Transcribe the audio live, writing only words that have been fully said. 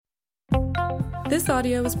This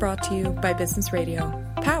audio is brought to you by Business Radio,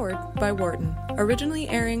 powered by Wharton, originally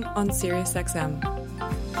airing on SiriusXM.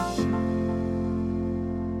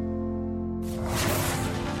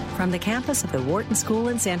 From the campus of the Wharton School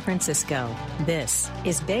in San Francisco, this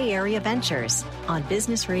is Bay Area Ventures on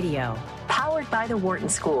Business Radio, powered by the Wharton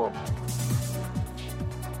School.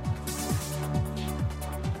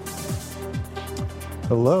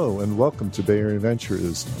 Hello and welcome to Bay Area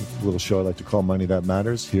Ventures, a little show I like to call Money That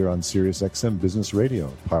Matters here on SiriusXM Business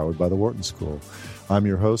Radio, powered by the Wharton School. I'm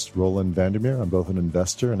your host, Roland Vandermeer. I'm both an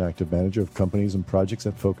investor and active manager of companies and projects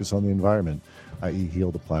that focus on the environment, i.e.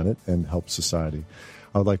 heal the planet and help society.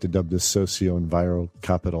 I would like to dub this socio-enviro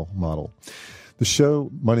capital model. The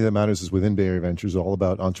show Money That Matters is within Bay Area Ventures, all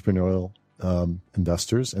about entrepreneurial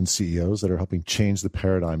investors and CEOs that are helping change the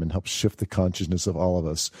paradigm and help shift the consciousness of all of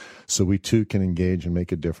us so we too can engage and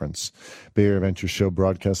make a difference. Bay Area Ventures show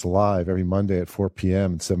broadcasts live every Monday at 4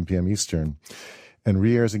 p.m. and 7 p.m. Eastern and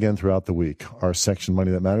re-airs again throughout the week. Our section Money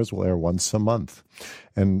That Matters will air once a month.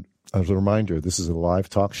 And as a reminder, this is a live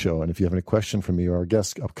talk show, and if you have any question for me or our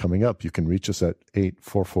guest coming up, you can reach us at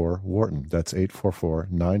 844-WHARTON. That's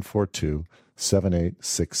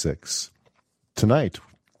 844-942-7866. Tonight,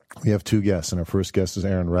 we have two guests, and our first guest is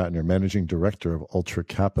Aaron Ratner, Managing Director of Ultra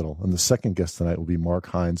Capital. And the second guest tonight will be Mark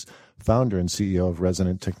Hines, Founder and CEO of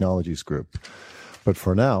Resonant Technologies Group. But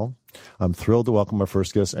for now, I'm thrilled to welcome our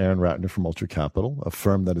first guest, Aaron Ratner from Ultra Capital, a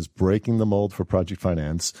firm that is breaking the mold for project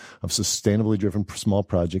finance of sustainably driven small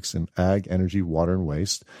projects in ag, energy, water, and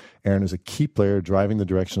waste. Aaron is a key player driving the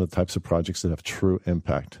direction of the types of projects that have true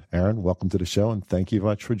impact. Aaron, welcome to the show, and thank you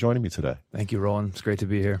much for joining me today. Thank you, Roland. It's great to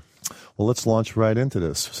be here. Well, let's launch right into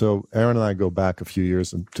this. So Aaron and I go back a few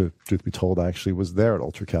years, and to truth be told, I actually was there at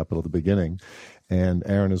Ultra Capital at the beginning. And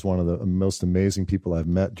Aaron is one of the most amazing people I've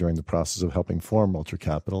met during the process of helping form Ultra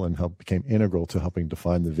Capital and became integral to helping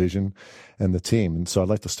define the vision and the team. And so I'd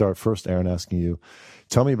like to start first, Aaron, asking you,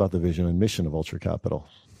 tell me about the vision and mission of Ultra Capital.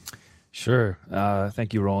 Sure.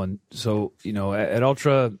 Thank you, Roland. So, at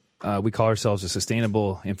Ultra, we call ourselves a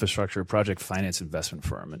sustainable infrastructure project finance investment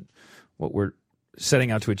firm. And what we're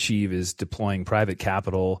setting out to achieve is deploying private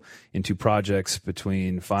capital into projects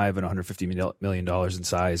between $5 and $150 million in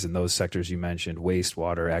size in those sectors you mentioned, waste,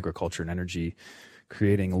 water, agriculture, and energy,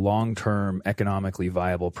 creating long-term economically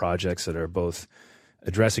viable projects that are both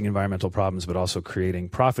addressing environmental problems but also creating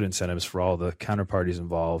profit incentives for all the counterparties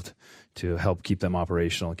involved to help keep them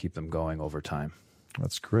operational and keep them going over time.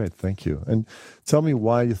 That's great. Thank you. And tell me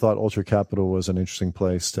why you thought Ultra Capital was an interesting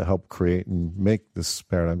place to help create and make this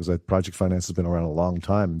paradigm, because project finance has been around a long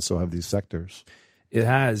time, and so have these sectors. It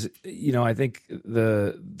has. I think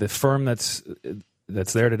the firm that's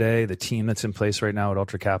there today, the team that's in place right now at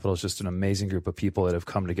Ultra Capital is just an amazing group of people that have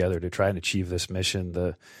come together to try and achieve this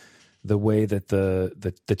mission. The way that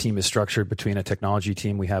the team is structured between a technology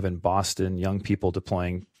team we have in Boston, young people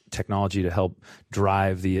deploying technology to help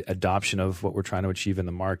drive the adoption of what we're trying to achieve in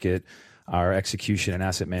the market, our execution and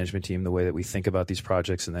asset management team, the way that we think about these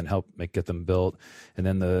projects and then help get them built, and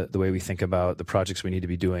then the way we think about the projects we need to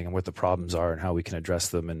be doing and what the problems are and how we can address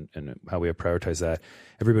them and how we prioritize that.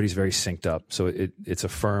 Everybody's very synced up. So it's a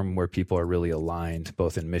firm where people are really aligned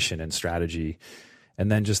both in mission and strategy.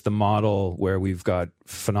 And then just the model where we've got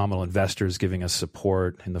phenomenal investors giving us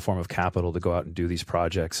support in the form of capital to go out and do these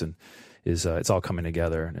projects, and it's all coming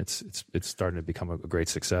together, and it's starting to become a great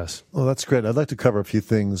success. Well, that's great. I'd like to cover a few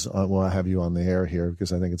things while I have you on the air here,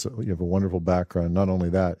 because I think you have a wonderful background. Not only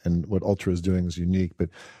that, and what Ultra is doing is unique, but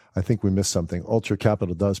I think we missed something. Ultra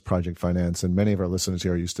Capital does project finance, and many of our listeners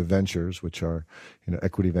here are used to ventures, which are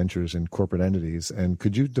equity ventures in corporate entities. And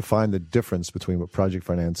could you define the difference between what project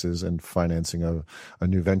finance is and financing a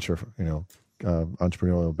new venture,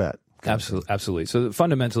 entrepreneurial bet? Absolutely. So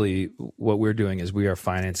fundamentally, what we're doing is we are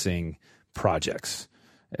financing projects.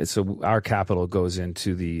 So our capital goes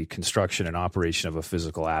into the construction and operation of a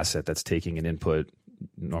physical asset that's taking an input,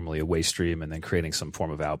 normally a waste stream, and then creating some form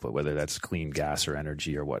of output, whether that's clean gas or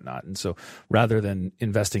energy or whatnot. And so rather than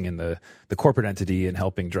investing in the corporate entity and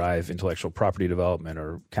helping drive intellectual property development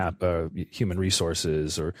or human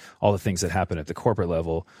resources or all the things that happen at the corporate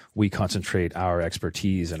level, we concentrate our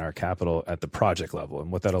expertise and our capital at the project level. And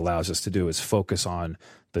what that allows us to do is focus on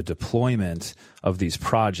the deployment of these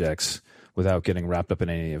projects without getting wrapped up in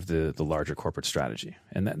any of the larger corporate strategy.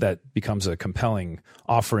 And that becomes a compelling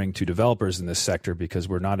offering to developers in this sector because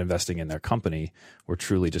we're not investing in their company. We're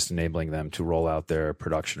truly just enabling them to roll out their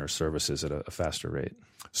production or services at a faster rate.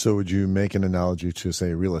 So would you make an analogy to,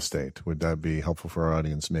 say, real estate? Would that be helpful for our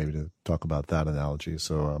audience maybe to talk about that analogy?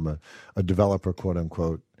 So I'm a developer, quote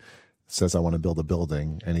unquote, says, I want to build a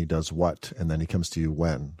building, and he does what? And then he comes to you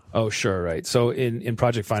when? Oh, sure. Right. So in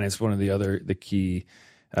project finance, one of the key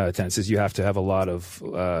tenets is you have to have a lot of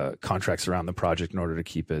contracts around the project in order to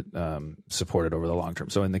keep it supported over the long term.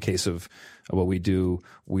 So in the case of what we do,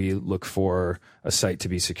 we look for a site to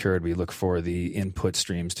be secured. We look for the input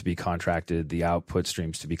streams to be contracted, the output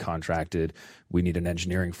streams to be contracted. We need an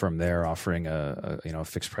engineering firm there offering a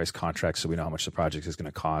fixed price contract, so we know how much the project is going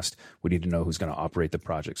to cost. We need to know who's going to operate the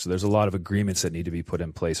project. So there's a lot of agreements that need to be put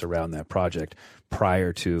in place around that project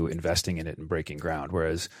prior to investing in it and breaking ground.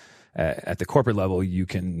 Whereas at the corporate level, you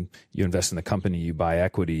invest in the company, you buy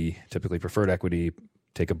equity, typically preferred equity,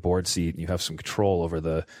 take a board seat, and you have some control over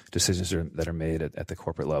the decisions that are made at the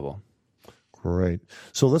corporate level. Great.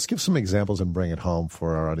 So let's give some examples and bring it home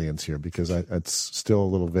for our audience here, because it's still a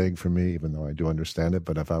little vague for me, even though I do understand it.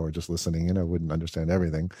 But if I were just listening in, I wouldn't understand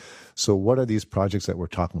everything. So what are these projects that we're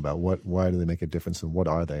talking about? Why do they make a difference, and what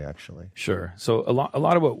are they actually? Sure. So a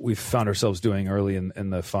lot of what we've found ourselves doing early in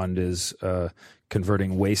the fund is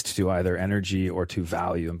converting waste to either energy or to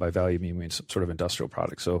value. And by value, I mean some sort of industrial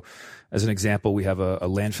product. So as an example, we have a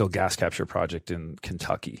landfill gas capture project in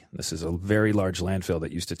Kentucky. This is a very large landfill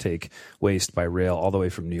that used to take waste by rail all the way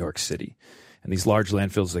from New York City. And these large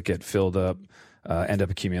landfills that get filled up end up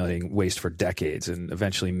accumulating waste for decades, and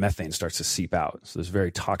eventually methane starts to seep out. So there's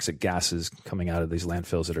very toxic gases coming out of these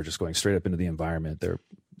landfills that are just going straight up into the environment. They're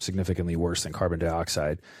significantly worse than carbon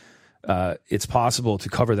dioxide. It's possible to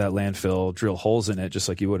cover that landfill, drill holes in it just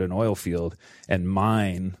like you would an oil field, and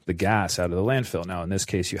mine the gas out of the landfill. Now, in this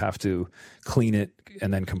case, you have to clean it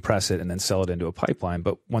and then compress it and then sell it into a pipeline.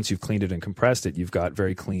 But once you've cleaned it and compressed it, you've got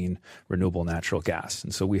very clean, renewable natural gas.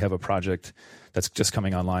 And so we have a project that's just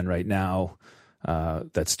coming online right now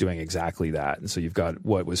that's doing exactly that. And so you've got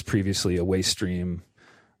what was previously a waste stream,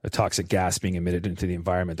 a toxic gas being emitted into the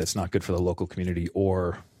environment that's not good for the local community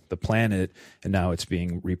or the planet, and now it's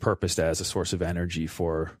being repurposed as a source of energy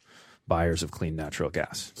for buyers of clean natural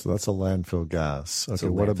gas. So that's a landfill gas. Okay,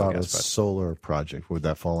 what about a solar project? Would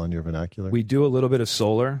that fall on your vernacular? We do a little bit of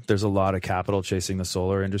solar. There's a lot of capital chasing the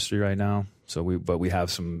solar industry right now. But we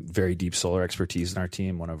have some very deep solar expertise in our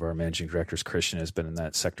team. One of our managing directors, Christian, has been in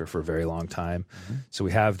that sector for a very long time. Mm-hmm. So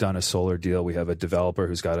we have done a solar deal. We have a developer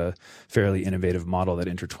who's got a fairly innovative model that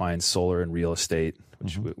intertwines solar and real estate,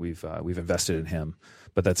 which we've invested in him.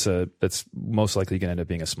 But that's most likely going to end up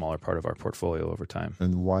being a smaller part of our portfolio over time.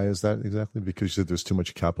 And why is that exactly? Because you said there's too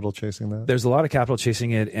much capital chasing that? There's a lot of capital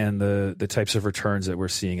chasing it, and the types of returns that we're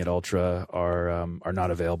seeing at Ultra are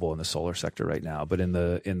not available in the solar sector right now. But in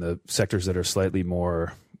the sectors that are slightly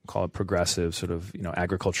more, call it progressive, sort of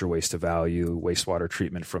agriculture waste to value, wastewater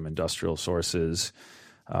treatment from industrial sources,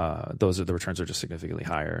 the returns are just significantly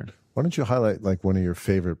higher. Why don't you highlight like one of your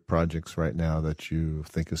favorite projects right now that you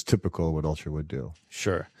think is typical of what Ultra would do?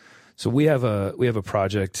 Sure. So we have a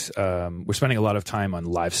project. We're spending a lot of time on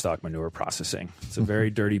livestock manure processing. It's a very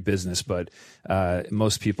dirty business, but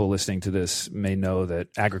most people listening to this may know that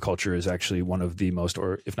agriculture is actually one of the most,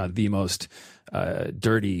 or if not the most,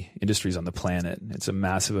 dirty industries on the planet. It's a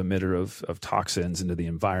massive emitter of toxins into the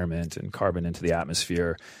environment and carbon into the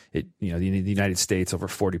atmosphere. The United States, over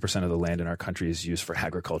 40% of the land in our country is used for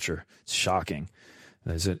agriculture. It's shocking.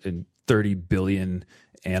 There's 30 billion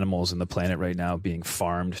animals on the planet right now being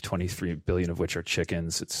farmed, 23 billion of which are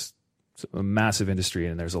chickens. It's a massive industry,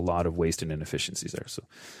 and there's a lot of waste and inefficiencies there. So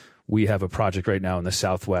we have a project right now in the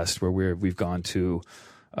Southwest where we've gone to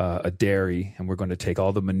a dairy, and we're going to take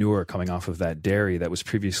all the manure coming off of that dairy that was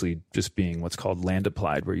previously just being what's called land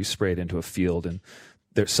applied, where you spray it into a field, and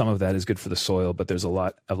there's some of that is good for the soil, but there's a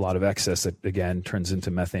lot of excess that again turns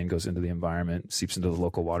into methane, goes into the environment, seeps into the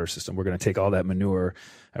local water system. We're going to take all that manure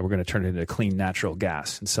and we're going to turn it into clean natural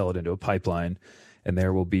gas and sell it into a pipeline, and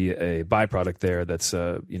there will be a byproduct there that's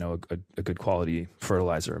a good quality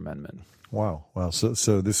fertilizer amendment. Wow.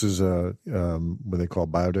 So this is what they call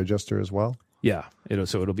biodigester as well? Yeah,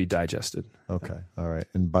 it'll be digested. Okay, all right.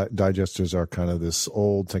 And digesters are kind of this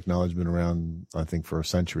old technology, been around, I think, for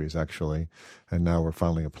centuries, actually, and now we're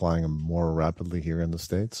finally applying them more rapidly here in the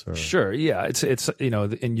States? Or? Sure, yeah. It's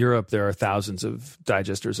in Europe, there are thousands of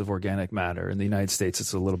digesters of organic matter. In the United States,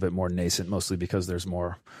 it's a little bit more nascent, mostly because there's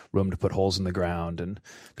more room to put holes in the ground, and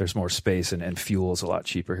there's more space, and fuel is a lot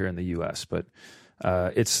cheaper here in the U.S., but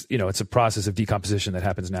it's a process of decomposition that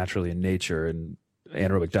happens naturally in nature, and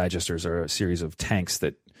anaerobic digesters are a series of tanks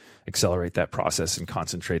that accelerate that process and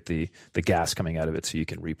concentrate the gas coming out of it so you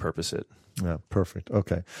can repurpose it. Yeah, perfect.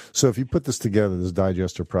 Okay. So if you put this together, this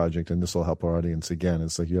digester project, and this will help our audience again,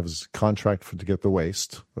 it's like you have this contract to get the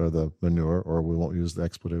waste or the manure, or we won't use the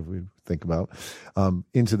expletive we think about,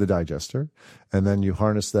 into the digester, and then you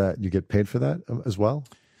harness that. You get paid for that as well?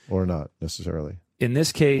 or not necessarily? In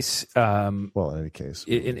this case, In any case,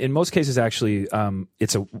 in most cases, actually,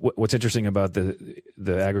 what's interesting about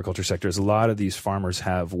the agriculture sector is a lot of these farmers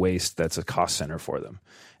have waste that's a cost center for them,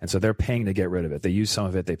 and so they're paying to get rid of it. They use some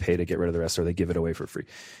of it, they pay to get rid of the rest, or they give it away for free.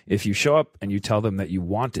 If you show up and you tell them that you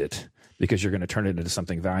want it because you're going to turn it into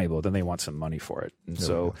something valuable, then they want some money for it. And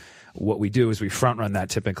so what we do is we front run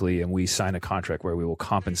that typically, and we sign a contract where we will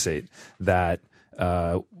compensate that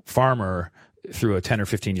farmer through a 10 or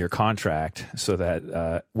 15-year contract so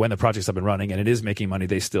that when the project's up and running and it is making money,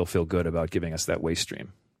 they still feel good about giving us that waste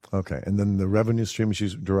stream. Okay. And then the revenue streams you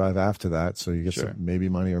derive after that, so you get Sure. some maybe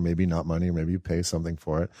money or maybe not money, or maybe you pay something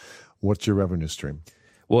for it. What's your revenue stream?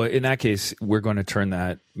 Well, in that case, we're going to turn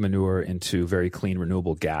that manure into very clean,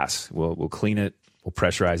 renewable gas. We'll clean it, we'll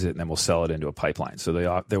pressurize it, and then we'll sell it into a pipeline. So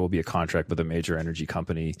there will be a contract with a major energy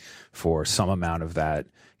company for some amount of that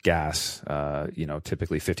gas,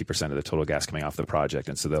 typically 50% of the total gas coming off the project.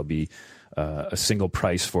 And so there'll be a single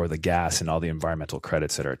price for the gas and all the environmental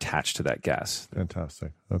credits that are attached to that gas.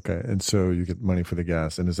 Fantastic. Okay. And so you get money for the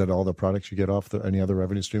gas. And is that all the products you get off any other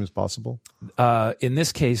revenue streams possible? In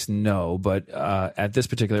this case, no. But at this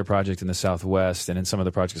particular project in the Southwest and in some of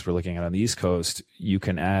the projects we're looking at on the East Coast, you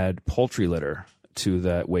can add poultry litter to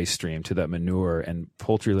that waste stream, to that manure, and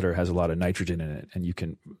poultry litter has a lot of nitrogen in it. And you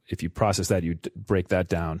can, if you process that, you break that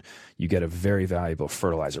down, you get a very valuable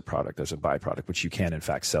fertilizer product as a byproduct, which you can in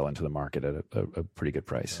fact sell into the market at a pretty good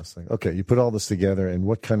price. Okay, you put all this together, and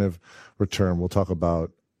what kind of return? We'll talk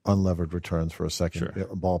about unlevered returns for a second. Sure.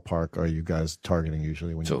 Ballpark are you guys targeting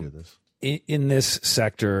usually when you do this? In this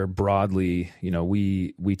sector broadly,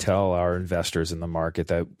 we tell our investors in the market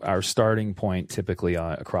that our starting point typically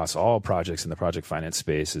across all projects in the project finance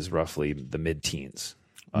space is roughly the mid-teens.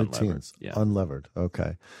 Mid-teens, yeah. Unlevered.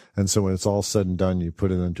 Okay. And so when it's all said and done, you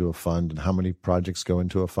put it into a fund, and how many projects go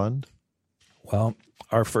into a fund? Well,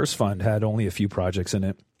 our first fund had only a few projects in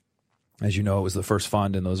it. As you know, it was the first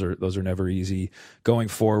fund, and those are never easy. Going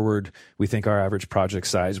forward, we think our average project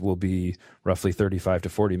size will be roughly $35 to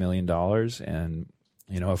 $40 million. And,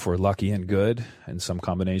 if we're lucky and good, and some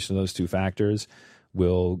combination of those two factors,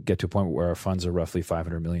 we'll get to a point where our funds are roughly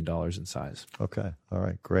 $500 million in size. Okay. All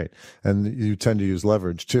right. Great. And you tend to use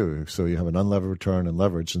leverage too. So you have an unlevered return and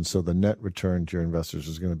leverage. And so the net return to your investors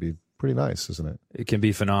is going to be pretty nice, isn't it? It can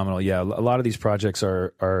be phenomenal. Yeah. A lot of these projects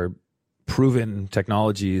are proven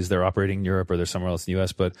technologies. They're operating in Europe or they're somewhere else in the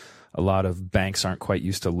U.S., but a lot of banks aren't quite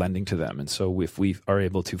used to lending to them. And so if we are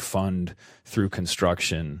able to fund through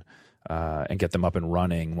construction and get them up and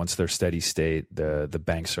running, once they're steady state, the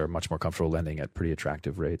banks are much more comfortable lending at pretty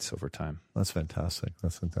attractive rates over time. That's fantastic.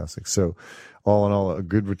 So all in all, a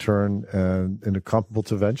good return and a comparable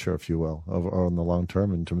to venture, if you will, or in the long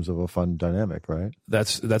term in terms of a fund dynamic, right?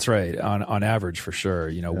 That's right. On average, for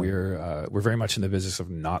sure. We're very much in the business of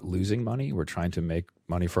not losing money. We're trying to make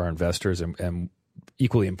money for our investors, and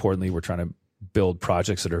equally importantly, we're trying to build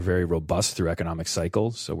projects that are very robust through economic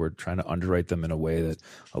cycles. So we're trying to underwrite them in a way that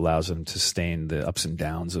allows them to sustain the ups and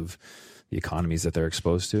downs of the economies that they're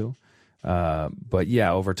exposed to. But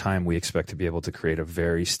yeah, over time, we expect to be able to create a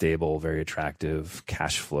very stable, very attractive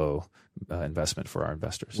cash flow investment for our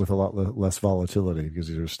investors. With a lot less volatility, because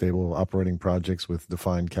these are stable operating projects with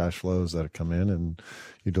defined cash flows that come in and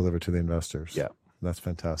you deliver to the investors. Yeah. That's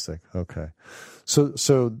fantastic. Okay.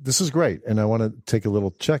 So this is great. And I want to take a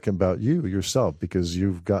little check about you yourself, because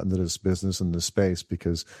you've gotten into this business and this space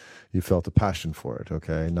because you felt a passion for it.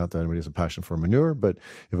 Okay. Not that anybody has a passion for manure, but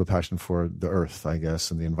you have a passion for the earth, I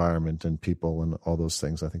guess, and the environment and people and all those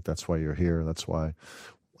things. I think that's why you're here. That's why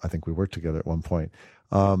I think we worked together at one point.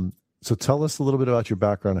 So tell us a little bit about your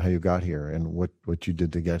background, how you got here and what you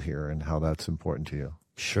did to get here and how that's important to you.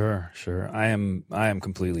 Sure. I am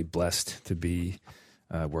completely blessed to be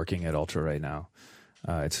working at Ultra right now.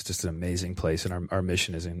 It's just an amazing place, and our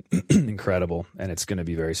mission is incredible, and it's going to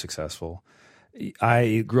be very successful.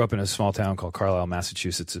 I grew up in a small town called Carlisle,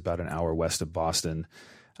 Massachusetts, about an hour west of Boston.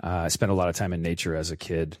 I spent a lot of time in nature as a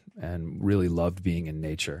kid and really loved being in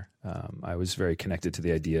nature. I was very connected to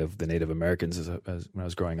the idea of the Native Americans as when I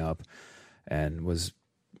was growing up, and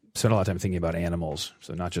spent a lot of time thinking about animals.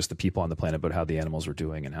 So not just the people on the planet, but how the animals were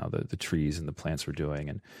doing and how the trees and the plants were doing.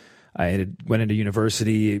 And I went into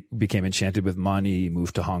university, became enchanted with money,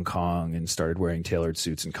 moved to Hong Kong and started wearing tailored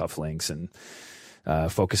suits and cufflinks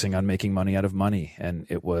and focusing on making money out of money. And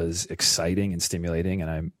it was exciting and stimulating.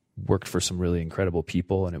 And I worked for some really incredible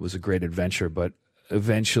people, and it was a great adventure. But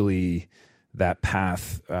eventually that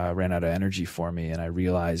path ran out of energy for me. And I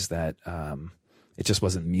realized that it just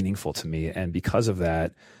wasn't meaningful to me. And because of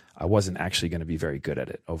that, I wasn't actually going to be very good at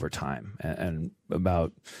it over time. And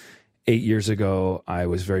about 8 years ago, I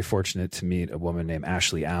was very fortunate to meet a woman named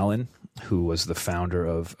Ashley Allen, who was the founder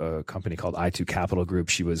of a company called I2 Capital Group.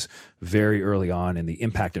 She was very early on in the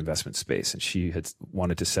impact investment space, and she had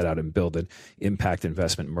wanted to set out and build an impact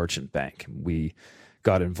investment merchant bank. We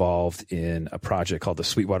got involved in a project called the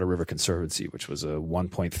Sweetwater River Conservancy, which was a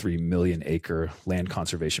 1.3 million acre land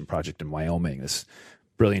conservation project in Wyoming. This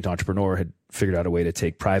brilliant entrepreneur had figured out a way to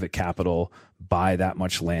take private capital, buy that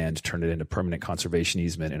much land, turn it into permanent conservation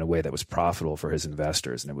easement in a way that was profitable for his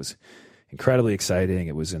investors. And it was incredibly exciting.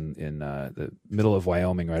 It was in the middle of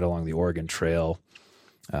Wyoming, right along the Oregon Trail.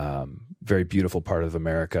 Very beautiful part of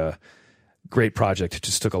America. Great project. It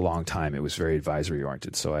just took a long time. It was very advisory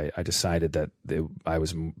oriented. So I decided that I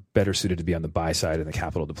was better suited to be on the buy side and the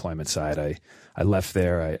capital deployment side. I left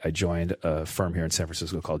there. I joined a firm here in San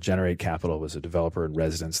Francisco called Generate Capital. Was a developer in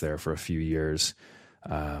residence there for a few years.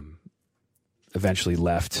 Eventually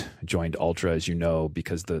left, joined Ultra, as you know,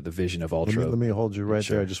 because the vision of Ultra. Let me hold you right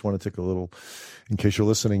there. I just want to take a little, in case you're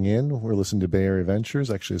listening in, we're listening to Bay Area Ventures,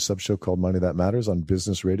 actually a sub-show called Money That Matters on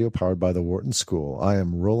Business Radio, powered by the Wharton School. I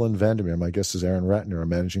am Roland Vandermeer. My guest is Aaron Ratner, our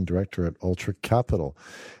managing director at Ultra Capital.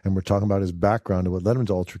 And we're talking about his background and what led him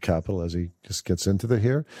to Ultra Capital as he just gets into it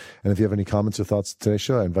here. And if you have any comments or thoughts on today's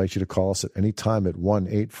show, I invite you to call us at any time at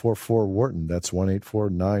 1-844-WHARTON. That's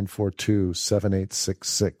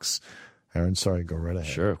 1-844-942-7866. Aaron, sorry, go right ahead.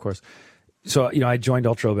 Sure, of course. So, I joined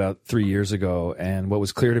Ultra about 3 years ago, and what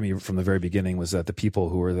was clear to me from the very beginning was that the people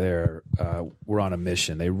who were there were on a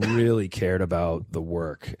mission. They really cared about the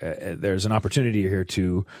work. There's an opportunity here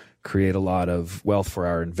to create a lot of wealth for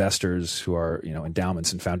our investors who are,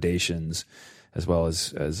 endowments and foundations, as well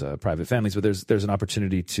as private families. But there's an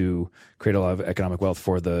opportunity to create a lot of economic wealth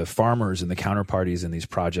for the farmers and the counterparties in these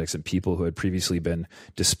projects, and people who had previously been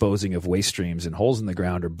disposing of waste streams in holes in the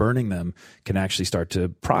ground or burning them can actually start to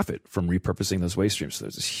profit from repurposing those waste streams. So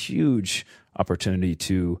there's this huge opportunity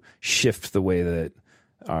to shift the way that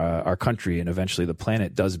our country and eventually the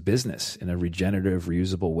planet does business in a regenerative,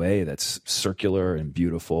 reusable way that's circular and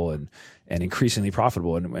beautiful and increasingly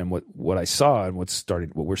profitable. And what I saw and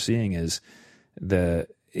what we're seeing is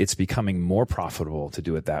it's becoming more profitable to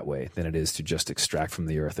do it that way than it is to just extract from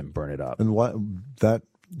the earth and burn it up. And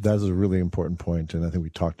that is a really important point, and I think we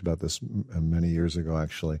talked about this many years ago,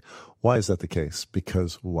 actually. Why is that the case?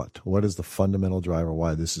 Because what? What is the fundamental driver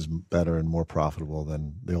why this is better and more profitable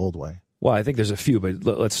than the old way? Well, I think there's a few, but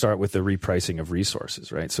let's start with the repricing of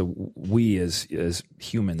resources, right? So we as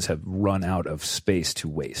humans have run out of space to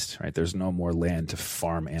waste, right? There's no more land to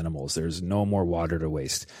farm animals. There's no more water to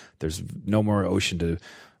waste. There's no more ocean to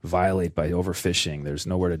violate by overfishing. There's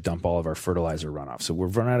nowhere to dump all of our fertilizer runoff. So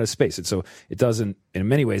we've run out of space. And so it doesn't, in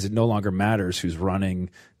many ways, it no longer matters who's running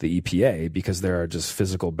the EPA because there are just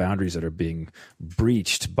physical boundaries that are being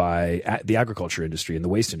breached by the agriculture industry and the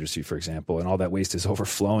waste industry, for example. And all that waste is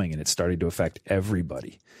overflowing and it's starting to affect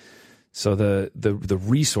everybody. So the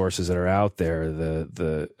resources that are out there,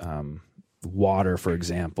 the water, for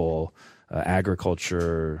example,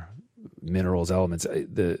 agriculture, minerals, elements,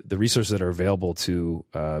 the resources that are available to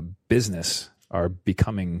business are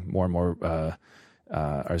becoming more and more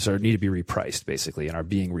need to be repriced, basically, and are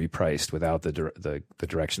being repriced without the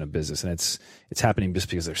direction of business. And it's happening just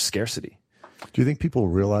because there's scarcity. Do you think people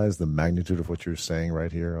realize the magnitude of what you're saying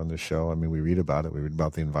right here on this show? I mean, we read about it. We read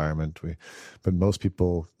about the environment. But most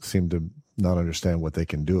people seem to not understand what they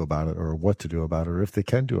can do about it or what to do about it or if they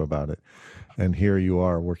can do about it. And here you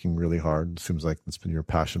are working really hard. It seems like it's been your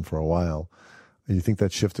passion for a while. And you think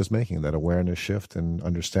that shift is making, that awareness shift and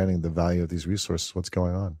understanding the value of these resources, what's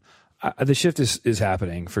going on? The shift is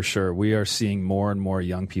happening for sure. We are seeing more and more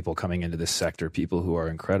young people coming into this sector, people who are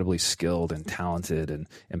incredibly skilled and talented and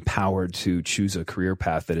empowered to choose a career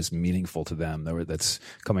path that is meaningful to them, that's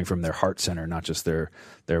coming from their heart center, not just their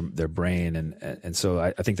brain. And so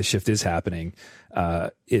I think the shift is happening.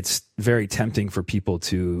 It's very tempting for people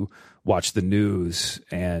to watch the news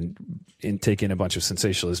and take in a bunch of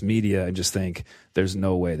sensationalist media and just think there's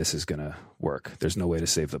no way this is going to work. There's no way to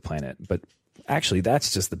save the planet. But actually,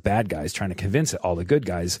 that's just the bad guys trying to convince all the good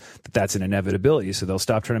guys that that's an inevitability, so they'll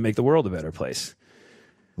stop trying to make the world a better place.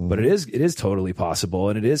 Mm-hmm. But it is totally possible,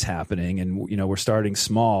 and it is happening. And we're starting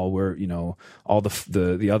small. We're all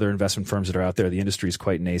the other investment firms that are out there. The industry is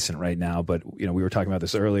quite nascent right now. But we were talking about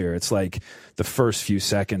this earlier. It's like the first few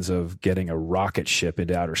seconds of getting a rocket ship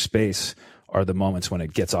into outer space are the moments when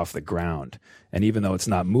it gets off the ground. And even though it's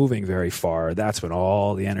not moving very far, that's when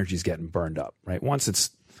all the energy is getting burned up. Right? Once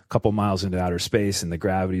it's couple miles into outer space and the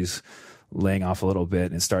gravity's laying off a little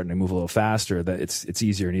bit and starting to move a little faster, that it's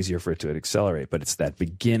easier and easier for it to accelerate. But it's that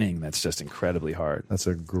beginning that's just incredibly hard. That's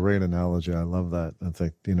a great analogy. I love that. I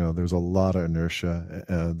think, there's a lot of inertia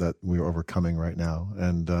that we're overcoming right now.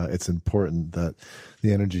 And it's important that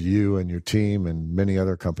the energy you and your team and many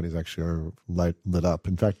other companies actually are lit up.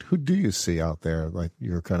 In fact, who do you see out there like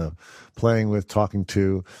you're kind of playing with, talking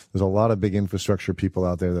to? There's a lot of big infrastructure people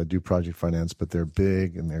out there that do project finance, but they're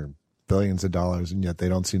big and they're billions of dollars, and yet they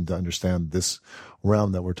don't seem to understand this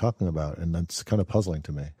realm that we're talking about. And that's kind of puzzling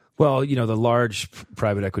to me. Well, the large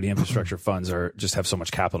private equity infrastructure funds just have so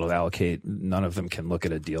much capital to allocate. None of them can look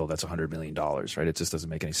at a deal that's $100 million, right? It just doesn't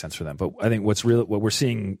make any sense for them. But I think what we're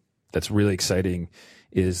seeing that's really exciting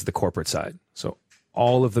is the corporate side. So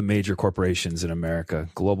all of the major corporations in America,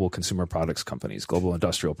 global consumer products companies, global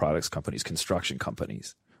industrial products companies, construction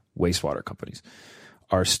companies, wastewater companies,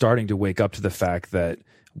 are starting to wake up to the fact that,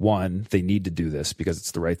 one, they need to do this because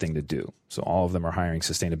it's the right thing to do. So all of them are hiring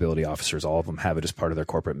sustainability officers. All of them have it as part of their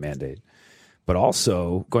corporate mandate. But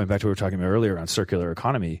also, going back to what we were talking about earlier on circular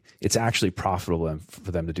economy, it's actually profitable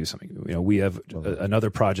for them to do something. We have another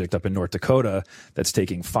project up in North Dakota that's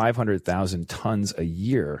taking 500,000 tons a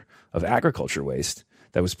year of agriculture waste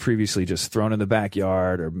that was previously just thrown in the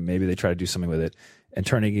backyard, or maybe they try to do something with it, and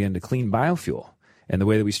turning it into clean biofuel. And the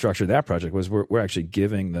way that we structured that project was we're actually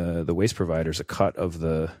giving the waste providers a cut of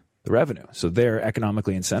the revenue. So they're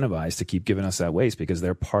economically incentivized to keep giving us that waste because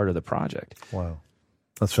they're part of the project. Wow.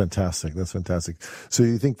 That's fantastic. That's fantastic. So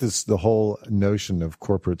you think the whole notion of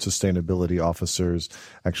corporate sustainability officers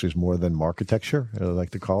actually is more than architecture, I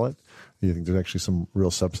like to call it? You think there's actually some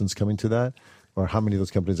real substance coming to that? Or how many of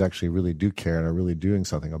those companies actually really do care and are really doing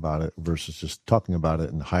something about it versus just talking about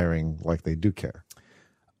it and hiring like they do care?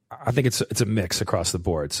 I think it's a mix across the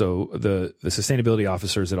board. So the sustainability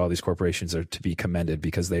officers at all these corporations are to be commended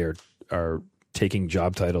because they are taking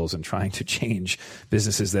job titles and trying to change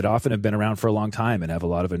businesses that often have been around for a long time and have a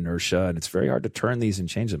lot of inertia, and it's very hard to turn these and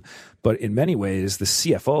change them. But in many ways, the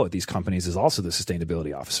CFO at these companies is also the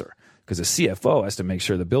sustainability officer, because the CFO has to make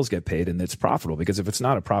sure the bills get paid and it's profitable, because if it's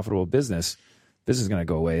not a profitable business is going to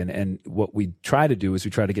go away. And what we try to do is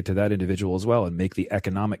we try to get to that individual as well and make the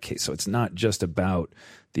economic case. So it's not just about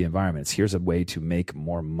the environment. It's here's a way to make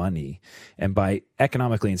more money. And by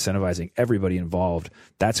economically incentivizing everybody involved,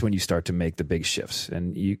 that's when you start to make the big shifts.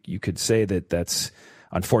 And you could say that that's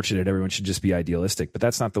unfortunate. Everyone should just be idealistic, but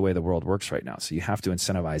that's not the way the world works right now. So you have to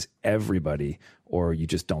incentivize everybody, or you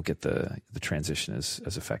just don't get the transition as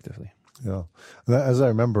effectively. Yeah. As I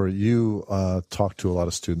remember, you talked to a lot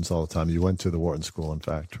of students all the time. You went to the Wharton School, in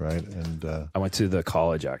fact, right? And I went to the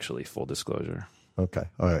college, actually, full disclosure. Okay.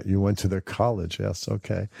 All right. You went to their college. Yes.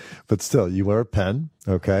 Okay. But still, you were at Penn.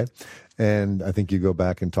 Okay. And I think you go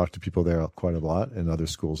back and talk to people there quite a lot, and other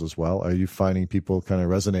schools as well. Are you finding people kind of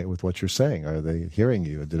resonate with what you're saying? Are they hearing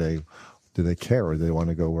you? Do they care, or do they want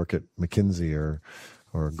to go work at McKinsey or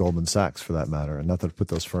Goldman Sachs, for that matter? And not to put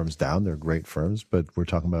those firms down, they're great firms, but we're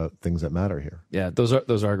talking about things that matter here. Yeah, those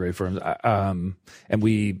are great firms, and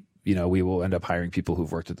we will end up hiring people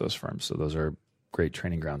who've worked at those firms, so those are great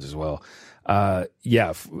training grounds as well.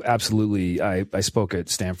 Yeah, absolutely. I spoke at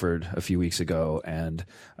Stanford a few weeks ago, and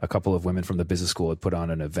a couple of women from the business school had put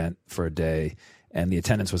on an event for a day, and the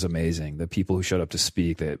attendance was amazing. The people who showed up to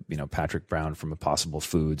speak, Patrick Brown from Impossible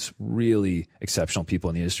Foods, really exceptional people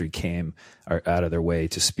in the industry came out of their way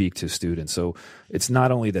to speak to students. So it's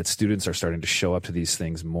not only that students are starting to show up to these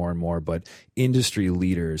things more and more, but industry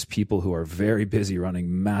leaders, people who are very busy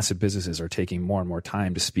running massive businesses, are taking more and more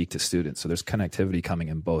time to speak to students. So there's connectivity coming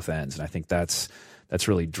in both ends. And I think that's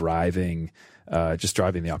really driving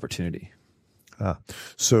the opportunity.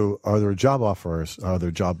 So are there job offers? Are there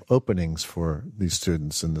job openings for these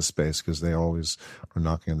students in this space? Because they always are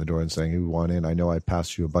knocking on the door and saying, "You want in?" I know I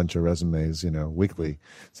pass you a bunch of resumes, weekly,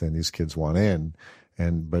 saying these kids want in,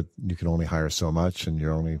 but you can only hire so much, and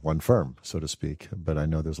you're only one firm, so to speak. But I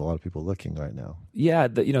know there's a lot of people looking right now. Yeah,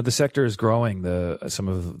 the sector is growing. Some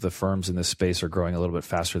of the firms in this space are growing a little bit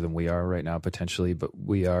faster than we are right now, potentially. But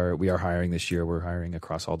we are hiring this year. We're hiring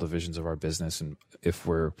across all divisions of our business, and if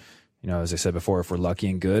we're as I said before, if we're lucky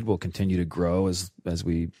and good, we'll continue to grow as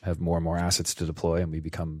we have more and more assets to deploy, and we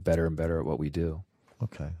become better and better at what we do.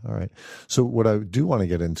 Okay. All right. So what I do want to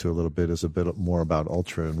get into a little bit is a bit more about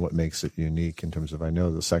Ultra and what makes it unique in terms of, I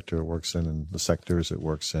know the sector it works in and the sectors it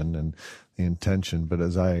works in and the intention. But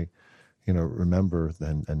as I, remember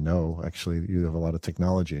and know, actually, you have a lot of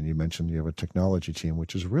technology, and you mentioned you have a technology team,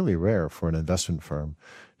 which is really rare for an investment firm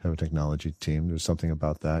to have a technology team. There's something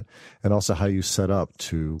about that. And also how you set up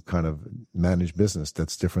to kind of manage business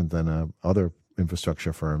that's different than other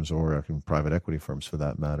infrastructure firms or private equity firms, for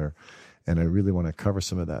that matter. And I really want to cover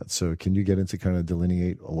some of that. So can you get into kind of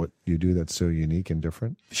delineate what you do that's so unique and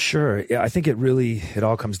different? Sure. Yeah, I think it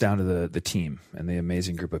all comes down to the team and the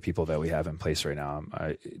amazing group of people that we have in place right now.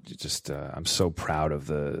 I'm so proud of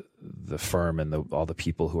the firm and all the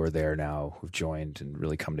people who are there now who've joined and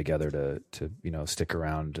really come together to stick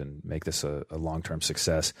around and make this a long-term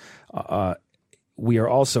success. We are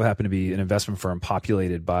also happen to be an investment firm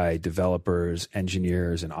populated by developers,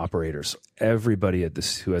 engineers, and operators. Everybody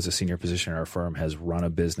who has a senior position in our firm has run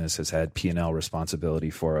a business, has had P&L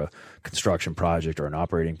responsibility for a construction project or an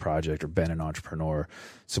operating project or been an entrepreneur.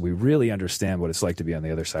 So we really understand what it's like to be on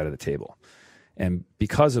the other side of the table. And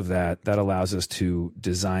because of that allows us to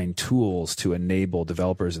design tools to enable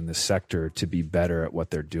developers in this sector to be better at what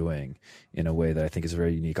they're doing in a way that I think is a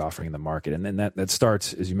very unique offering in the market. And then that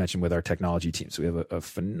starts, as you mentioned, with our technology team. So we have a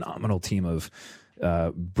phenomenal team of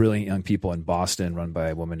brilliant young people in Boston run by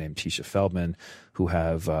a woman named Tisha Feldman, who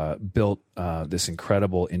have built this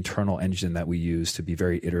incredible internal engine that we use to be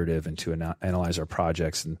very iterative and to analyze our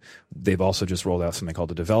projects. And they've also just rolled out something called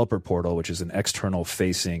the Developer Portal, which is an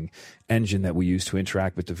external-facing engine that we use to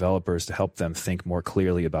interact with developers to help them think more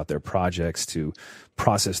clearly about their projects, to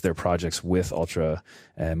process their projects with Ultra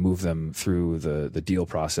and move them through the deal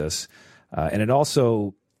process. And it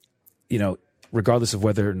also, regardless of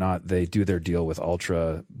whether or not they do their deal with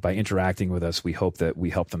Ultra, by interacting with us, we hope that we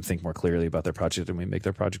help them think more clearly about their project and we make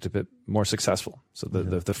their project a bit more successful. So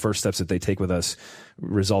the first steps that they take with us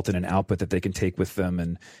result in an output that they can take with them.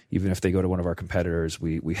 And even if they go to one of our competitors,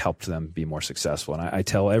 we help them be more successful. And I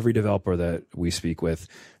tell every developer that we speak with,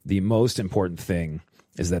 the most important thing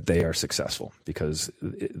is that they are successful, because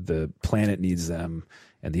the planet needs them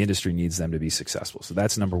and the industry needs them to be successful. So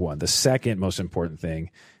that's number one. The second most important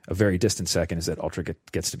thing, a very distant second, is that Ultra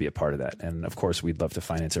gets to be a part of that. And of course, we'd love to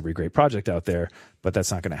finance every great project out there, but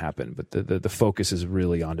that's not going to happen. But the focus is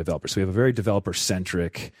really on developers. So we have a very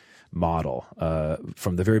developer-centric model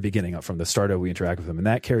from the very beginning, from the start we interact with them. And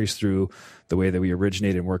that carries through the way that we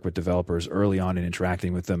originate and work with developers early on in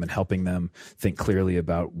interacting with them and helping them think clearly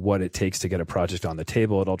about what it takes to get a project on the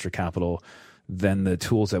table at Ultra Capital. Then the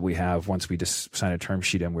tools that we have once we just sign a term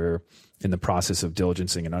sheet and we're in the process of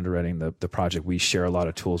diligencing and underwriting the project, we share a lot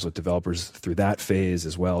of tools with developers through that phase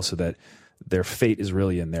as well, so that their fate is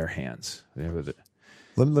really in their hands.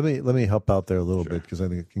 Let me help out there a little bit, because I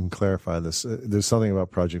think I can clarify this. There's something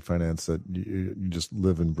about project finance that you just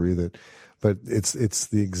live and breathe it, but it's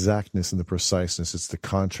the exactness and the preciseness. It's the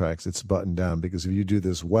contracts. It's buttoned down, because if you do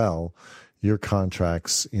this well, your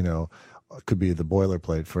contracts, could be the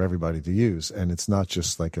boilerplate for everybody to use. And it's not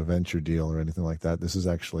just like a venture deal or anything like that. This is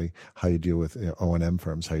actually how you deal with O&M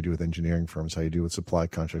firms, how you deal with engineering firms, how you deal with supply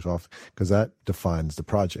contracts, because that defines the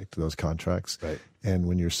project, those contracts. Right. And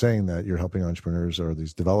when you're saying that you're helping entrepreneurs or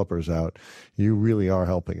these developers out, you really are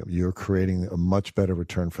helping them. You're creating a much better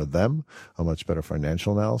return for them, a much better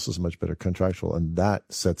financial analysis, a much better contractual. And that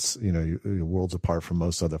sets, your worlds apart from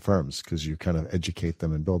most other firms, because you kind of educate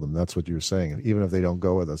them and build them. That's what you were saying. And even if they don't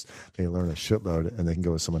go with us, they learn a shitload and they can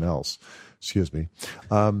go with someone else. Excuse me.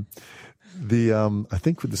 I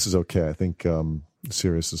think this is okay. I think,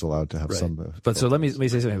 Sirius is allowed to have some. But so let me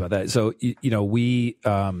say something about that. So, we,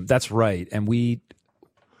 that's right. And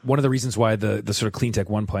one of the reasons why the sort of clean tech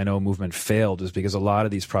 1.0 movement failed is because a lot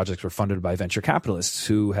of these projects were funded by venture capitalists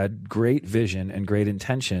who had great vision and great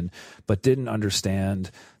intention, but didn't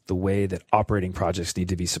understand the way that operating projects need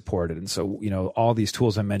to be supported. And so, all these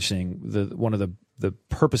tools I'm mentioning, one of the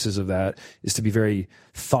purposes of that is to be very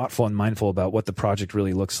thoughtful and mindful about what the project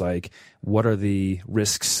really looks like. What are the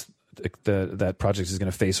risks that project is going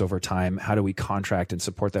to face over time? How do we contract and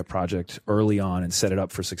support that project early on and set it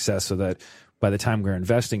up for success, so that by the time we're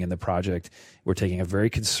investing in the project, we're taking a very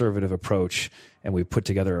conservative approach and we put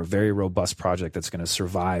together a very robust project that's going to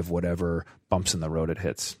survive whatever bumps in the road it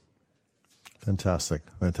hits. Fantastic.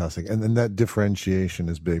 And then that differentiation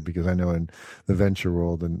is big, because I know in the venture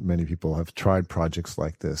world, and many people have tried projects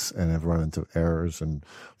like this and have run into errors and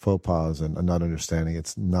faux pas and not understanding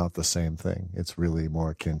it's not the same thing. It's really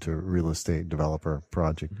more akin to real estate developer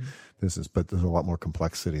project business, but there's a lot more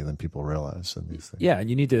complexity than people realize in these things. Yeah,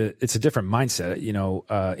 and it's a different mindset,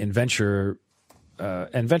 in venture.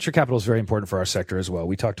 And venture capital is very important for our sector as well.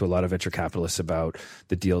 We talk to a lot of venture capitalists about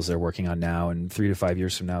the deals they're working on now, and 3 to 5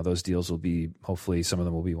 years from now, those deals will be, hopefully some of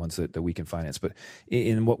them will be ones that we can finance. But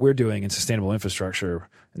in what we're doing in sustainable infrastructure,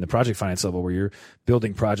 in the project finance level, where you're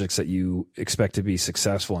building projects that you expect to be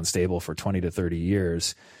successful and stable for 20 to 30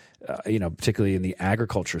 years, particularly in the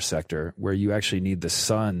agriculture sector, where you actually need the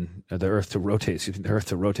sun, the earth to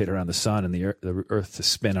rotate around the sun, and the earth to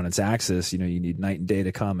spin on its axis. You need night and day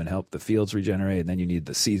to come and help the fields regenerate, and then you need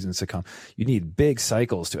the seasons to come. You need big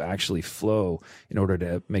cycles to actually flow in order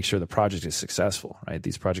to make sure the project is successful, right?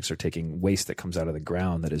 These projects are taking waste that comes out of the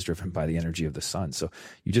ground that is driven by the energy of the sun. So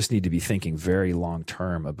you just need to be thinking very long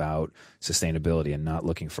term about sustainability and not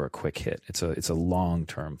looking for a quick hit. It's a long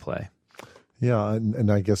term play. Yeah,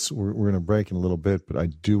 and I guess we're going to break in a little bit, but I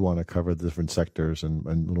do want to cover the different sectors and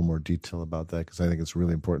a little more detail about that, because I think it's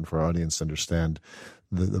really important for our audience to understand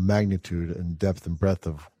the magnitude and depth and breadth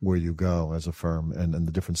of where you go as a firm and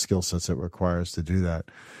the different skill sets it requires to do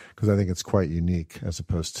that, because I think it's quite unique as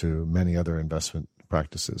opposed to many other investment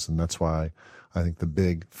practices. And that's why I think the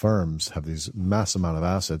big firms have these mass amount of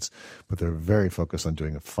assets, but they're very focused on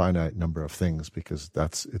doing a finite number of things, because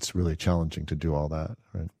it's really challenging to do all that,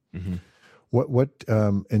 right? Mm-hmm. What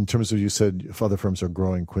in terms of, you said if other firms are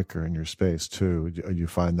growing quicker in your space too, do you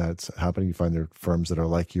find that's happening? You find there are firms that are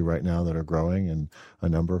like you right now that are growing, and a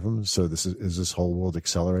number of them. So is this whole world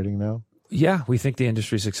accelerating now? Yeah, we think the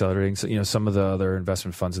industry is accelerating. So, some of the other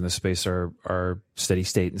investment funds in this space are steady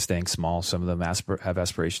state and staying small. Some of them have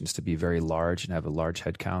aspirations to be very large and have a large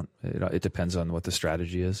headcount. It depends on what the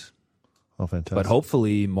strategy is. Oh, fantastic. But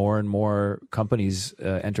hopefully more and more companies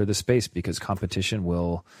enter the space, because competition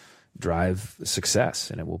will drive success,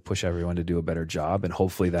 and it will push everyone to do a better job. And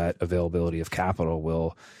hopefully that availability of capital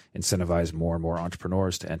will incentivize more and more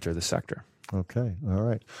entrepreneurs to enter the sector. Okay. All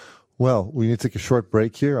right. Well, we need to take a short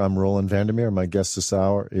break here. I'm Roland Vandermeer. My guest this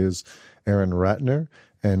hour is Aaron Ratner,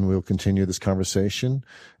 and we'll continue this conversation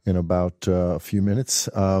in about a few minutes.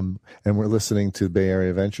 And we're listening to Bay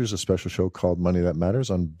Area Ventures, a special show called Money That Matters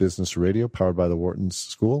on Business Radio, powered by the Wharton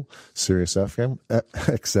School, Sirius XM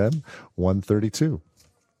 132.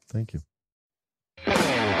 Thank you.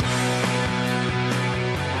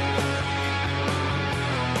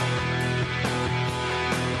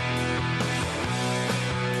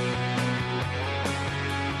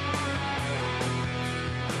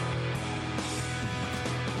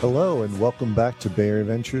 Hello, and welcome back to Bay Area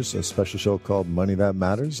Ventures, a special show called Money That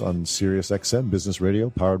Matters on Sirius XM Business Radio,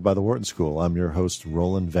 powered by the Wharton School. I'm your host,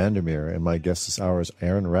 Roland Vandermeer, and my guest this hour is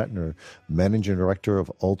Aaron Ratner, Managing Director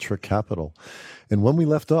of Ultra Capital. And when we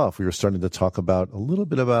left off, we were starting to talk a little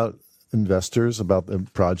bit about investors, about the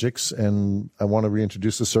projects, and I want to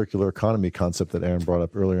reintroduce the circular economy concept that Aaron brought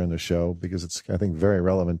up earlier in the show, because it's, I think, very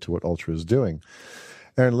relevant to what Ultra is doing.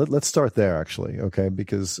 Aaron, let's start there, actually, okay?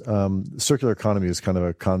 Because circular economy is kind of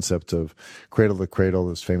a concept of cradle to cradle.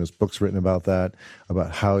 There's famous books written about that,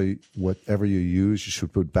 about how whatever you use, you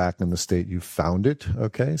should put back in the state you found it,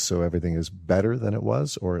 okay? So everything is better than it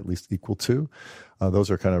was, or at least equal to.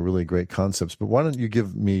 Those are kind of really great concepts. But why don't you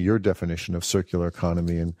give me your definition of circular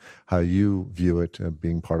economy and how you view it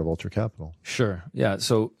being part of Ultra Capital? Sure. Yeah.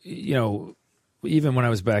 So, even when I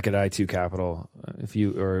was back at I2 Capital, if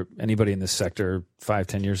you or anybody in this sector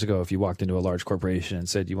 5-10 years ago, if you walked into a large corporation and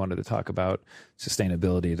said you wanted to talk about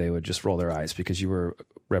sustainability, they would just roll their eyes, because you were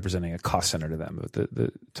representing a cost center to them. But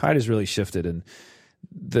the tide has really shifted, and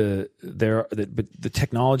the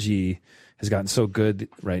technology has gotten so good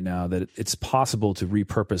right now that it's possible to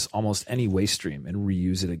repurpose almost any waste stream and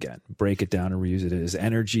reuse it again, break it down and reuse it as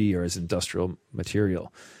energy or as industrial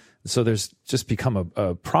material. So there's just become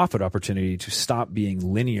a profit opportunity to stop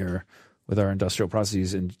being linear with our industrial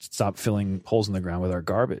processes and stop filling holes in the ground with our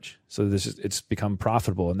garbage. So it's become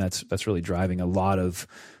profitable, and that's really driving a lot of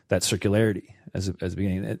that circularity as a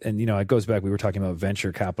beginning. And it goes back. We were talking about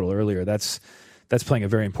venture capital earlier. That's playing a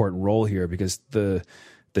very important role here, because the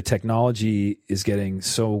technology is getting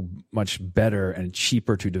so much better and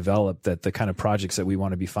cheaper to develop that the kind of projects that we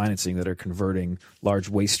want to be financing that are converting large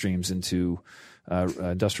waste streams into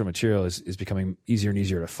industrial material is becoming easier and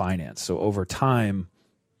easier to finance. So over time,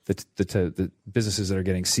 the businesses that are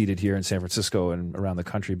getting seeded here in San Francisco and around the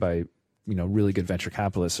country by really good venture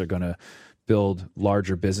capitalists are going to build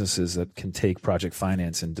larger businesses that can take project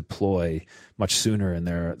finance and deploy much sooner in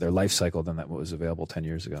their life cycle than that was available 10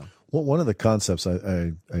 years ago. Well, one of the concepts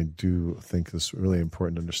I do think is really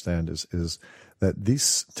important to understand is that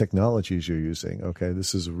these technologies you're using, okay,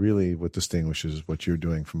 this is really what distinguishes what you're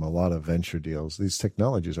doing from a lot of venture deals. These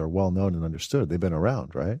technologies are well known and understood. They've been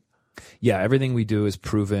around, right? Yeah, everything we do is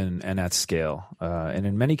proven and at scale. And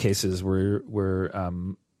in many cases, we're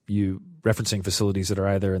referencing facilities that are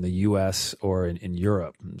either in the U.S. or in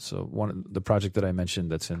Europe. And so the project that I mentioned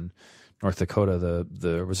that's in North Dakota,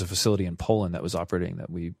 there was a facility in Poland that was operating that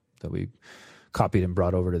we copied and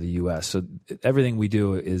brought over to the U.S. So everything we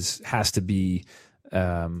do has to be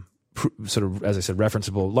sort of, as I said,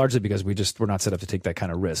 referenceable, largely because we're not set up to take that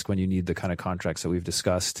kind of risk when you need the kind of contracts that we've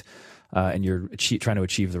discussed, and you're trying to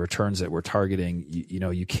achieve the returns that we're targeting.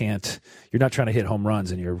 You're not trying to hit home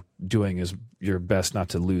runs, and you're doing your best not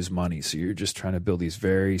to lose money. So you're just trying to build these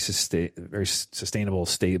very sustainable,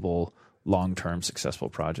 stable, long-term successful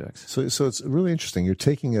projects. So it's really interesting. You're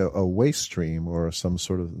taking a waste stream or some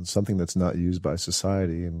sort of something that's not used by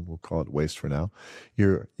society, and we'll call it waste for now.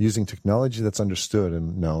 You're using technology that's understood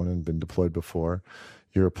and known and been deployed before.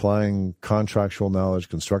 You're applying contractual knowledge,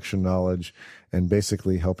 construction knowledge, and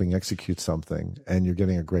basically helping execute something, and you're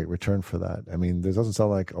getting a great return for that. I mean, there doesn't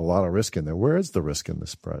sound like a lot of risk in there. Where is the risk in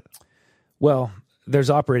this, Brett? Well,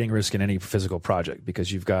 there's operating risk in any physical project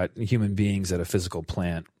because you've got human beings at a physical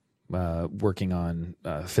plant working on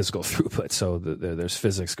physical throughput. So there's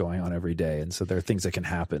physics going on every day. And so there are things that can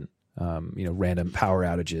happen, random power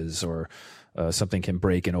outages or something can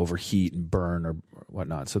break and overheat and burn or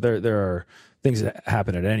whatnot. So there are things that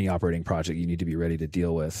happen at any operating project you need to be ready to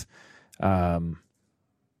deal with.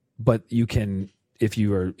 But you can, if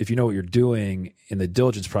you know what you're doing in the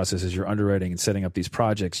diligence process as you're underwriting and setting up these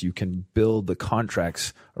projects, you can build the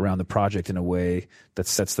contracts around the project in a way that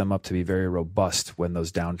sets them up to be very robust when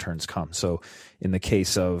those downturns come. So in the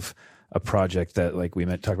case of a project that, like we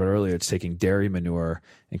talked about earlier, it's taking dairy manure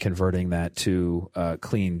and converting that to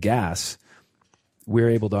clean gas, we're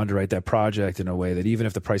able to underwrite that project in a way that even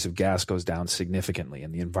if the price of gas goes down significantly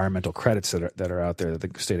and the environmental credits that are out there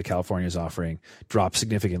that the state of California is offering drop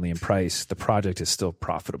significantly in price, the project is still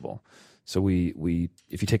profitable. So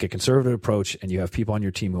if you take a conservative approach and you have people on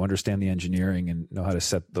your team who understand the engineering and know how to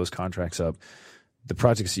set those contracts up, the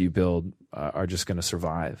projects that you build are just going to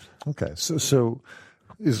survive. Okay. So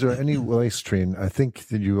is there any waste stream? I think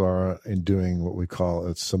that you are in doing what we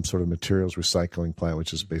call some sort of materials recycling plant,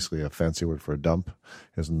 which is basically a fancy word for a dump,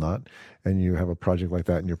 is it not? And you have a project like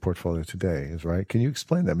that in your portfolio today, is right? Can you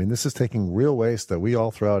explain that? I mean, this is taking real waste that we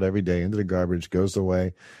all throw out every day into the garbage, goes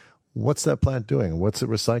away. What's that plant doing? What's it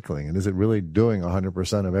recycling? And is it really doing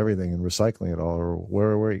 100% of everything and recycling it all? Or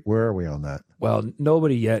where are we on that? Well,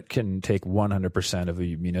 nobody yet can take 100% of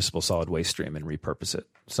a municipal solid waste stream and repurpose it.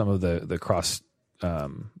 Some of the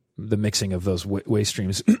mixing of those waste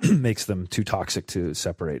streams makes them too toxic to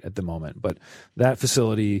separate at the moment. But that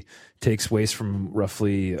facility takes waste from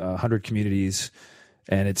roughly 100 communities,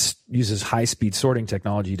 and it uses high-speed sorting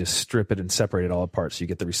technology to strip it and separate it all apart. So you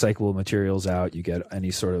get the recyclable materials out, you get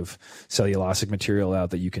any sort of cellulosic material out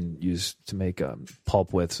that you can use to make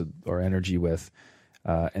pulp with or energy with.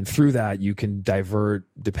 And through that, you can divert,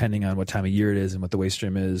 depending on what time of year it is and what the waste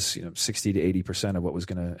stream is, 60 to 80% of what was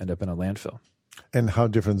going to end up in a landfill. And how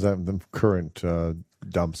different is that than current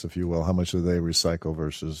dumps, if you will? How much do they recycle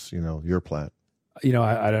versus, your plant?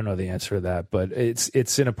 I don't know the answer to that, but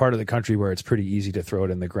it's in a part of the country where it's pretty easy to throw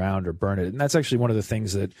it in the ground or burn it. And that's actually one of the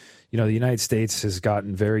things that, the United States has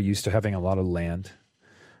gotten very used to having a lot of land,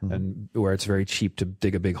 and where it's very cheap to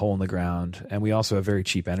dig a big hole in the ground. And we also have very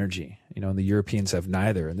cheap energy, and the Europeans have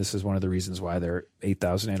neither. And this is one of the reasons why there are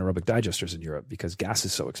 8,000 anaerobic digesters in Europe, because gas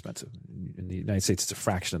is so expensive. In the United States, it's a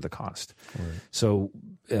fraction of the cost. Right. So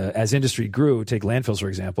as industry grew, take landfills, for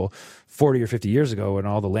example, 40 or 50 years ago, when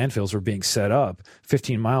all the landfills were being set up,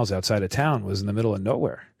 15 miles outside of town was in the middle of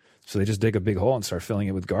nowhere. So they just dig a big hole and start filling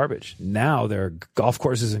it with garbage. Now there are golf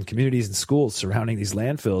courses and communities and schools surrounding these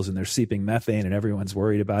landfills, and they're seeping methane, and everyone's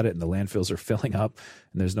worried about it, and the landfills are filling up,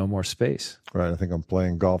 and there's no more space. Right. I think I'm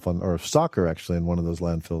playing golf or soccer, actually, in one of those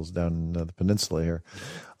landfills down in the peninsula here.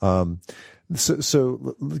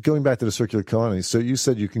 So going back to the circular economy, so you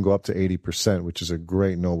said you can go up to 80%, which is a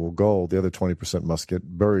great noble goal. The other 20% must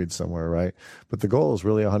get buried somewhere, right? But the goal is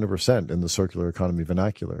really 100% in the circular economy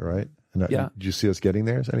vernacular, right? And yeah. Do you see us getting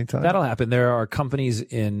there anytime? That'll happen. There are companies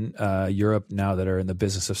in Europe now that are in the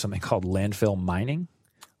business of something called landfill mining,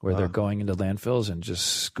 where they're going into landfills and just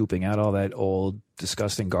scooping out all that old,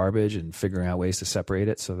 disgusting garbage and figuring out ways to separate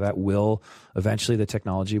it. So that will eventually, the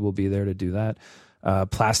technology will be there to do that.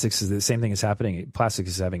 Plastics is the same thing is happening. Plastics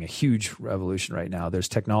is having a huge revolution right now. There's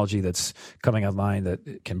technology that's coming online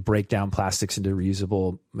that can break down plastics into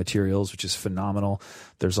reusable materials, which is phenomenal.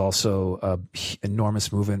 There's also an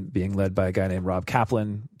enormous movement being led by a guy named Rob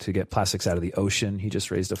Kaplan to get plastics out of the ocean. He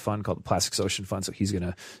just raised a fund called the Plastics Ocean Fund. So he's going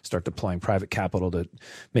to start deploying private capital to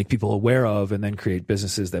make people aware of and then create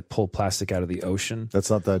businesses that pull plastic out of the ocean.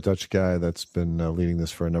 That's not that Dutch guy that's been leading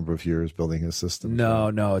this for a number of years, building his system.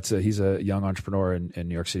 No. He's a young entrepreneur in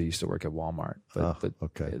New York City. He used to work at Walmart. But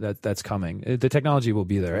okay. That's coming. The technology will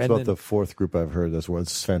be there. It's about the fourth group I've heard.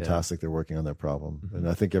 It's fantastic. Yeah. They're working on that problem. Mm-hmm. And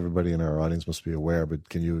I think everybody in our audience must be aware, but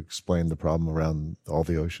can you explain the problem around all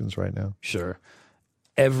the oceans right now? Sure.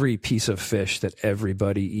 every piece of fish that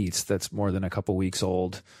everybody eats that's more than a couple weeks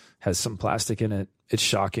old has some plastic in it. It's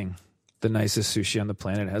shocking. The nicest sushi on the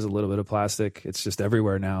planet has a little bit of plastic. It's just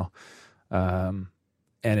everywhere now. And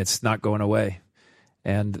it's not going away.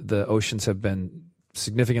 And the oceans have been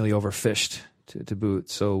significantly overfished to boot.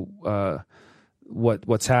 So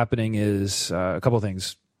what's happening is a couple of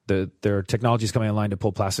things. There are technologies coming online to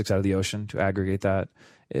pull plastics out of the ocean, to aggregate that.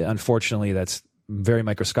 Unfortunately, that's very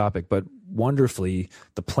microscopic, but wonderfully,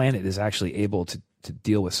 the planet is actually able to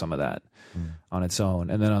deal with some of that on its own.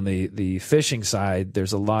 And then on the fishing side,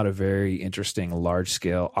 there's a lot of very interesting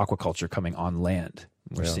large-scale aquaculture coming on land.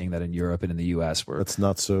 We're seeing that in Europe and in the U.S. where it's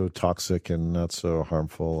not so toxic and not so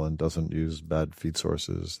harmful and doesn't use bad feed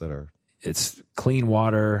sources that are... It's clean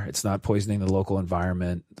water. It's not poisoning the local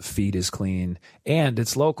environment. The feed is clean, and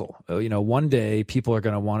it's local. One day people are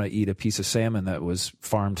going to want to eat a piece of salmon that was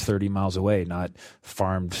farmed 30 miles away, not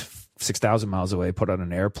farmed 6,000 miles away, put on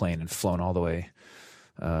an airplane and flown all the way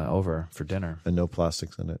over for dinner. And no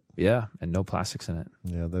plastics in it. Yeah, and no plastics in it.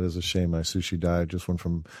 Yeah, that is a shame. My sushi diet just went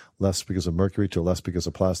from less because of mercury to less because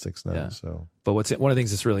of plastics now. Yeah. So, but one of the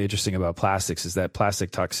things that's really interesting about plastics is that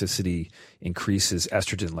plastic toxicity increases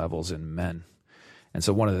estrogen levels in men. And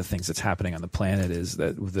so one of the things that's happening on the planet is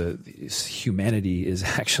that humanity is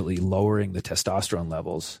actually lowering the testosterone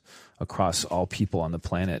levels across all people on the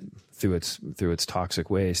planet through its toxic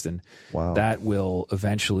waste. And that will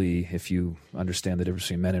eventually, if you understand the difference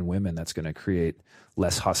between men and women, that's going to create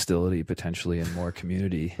less hostility potentially and more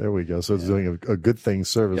community. There we go. So it's doing a good thing,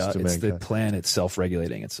 service to mankind. It's the planet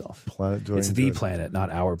self-regulating itself. It's the planet, not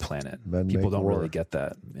our planet. People don't really get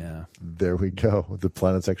that. Yeah. There we go. The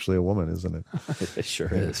planet's actually a woman, isn't it? It sure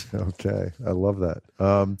is. Okay. I love that.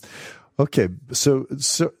 Okay. So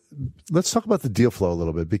let's talk about the deal flow a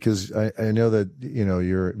little bit, because I know that,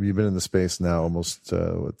 you've been in the space now almost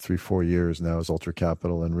 3-4 years now as Ultra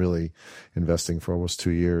Capital, and really investing for almost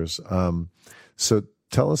 2 years. So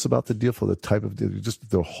tell us about the deal flow, the type of deal, just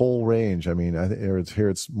the whole range. I mean, I hear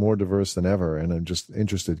it's more diverse than ever, and I'm just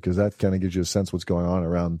interested because that kind of gives you a sense what's going on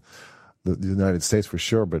around the United States for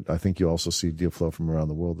sure, but I think you also see deal flow from around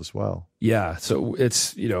the world as well. Yeah. So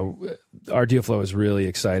it's, our deal flow is really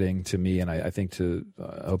exciting to me, and I think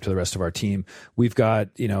I hope to the rest of our team. We've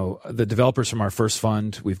got, the developers from our first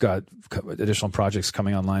fund. We've got additional projects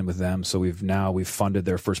coming online with them. So we've funded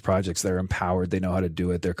their first projects. They're empowered. They know how to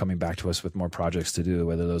do it. They're coming back to us with more projects to do,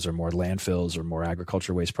 whether those are more landfills or more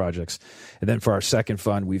agriculture waste projects. And then for our second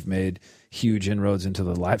fund, we've made huge inroads into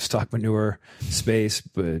the livestock manure space,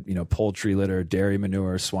 but poultry litter, dairy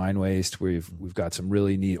manure, swine waste. We've got some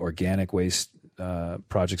really neat organic waste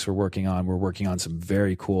projects we're working on. We're working on some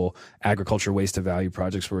very cool agriculture waste to value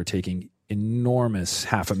projects where we're taking enormous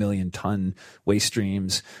 500,000 ton waste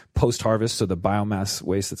streams post-harvest, so the biomass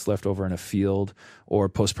waste that's left over in a field, or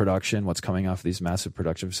post-production, what's coming off these massive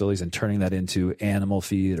production facilities, and turning that into animal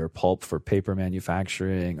feed or pulp for paper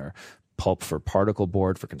manufacturing or pulp for particle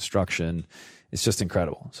board for construction. It's just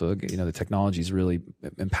incredible. So, the technology is really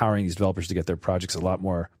empowering these developers to get their projects a lot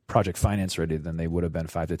more project finance ready than they would have been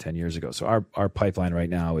 5 to 10 years ago. So our pipeline right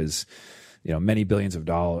now is, many billions of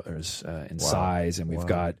dollars in size. And we've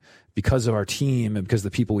got, because of our team and because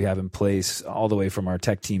of the people we have in place, all the way from our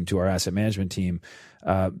tech team to our asset management team,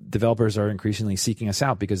 developers are increasingly seeking us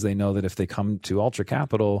out because they know that if they come to Ultra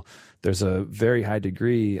Capital, there's a very high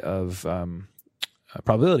degree of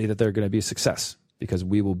probability that they're going to be a success, because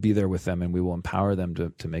we will be there with them and we will empower them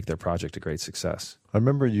to make their project a great success. I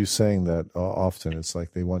remember you saying that often it's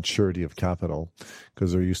like they want surety of capital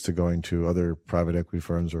because they're used to going to other private equity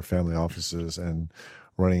firms or family offices and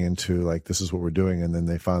running into like, this is what we're doing. And then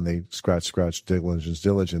they finally scratch,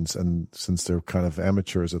 diligence. And since they're kind of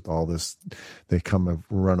amateurs at all this, they come and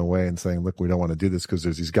run away and saying, look, we don't want to do this because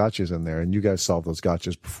there's these gotchas in there. And you guys solve those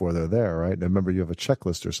gotchas before they're there, right? I remember you have a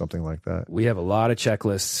checklist or something like that. We have a lot of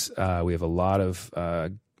checklists. We have a lot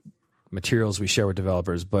of materials we share with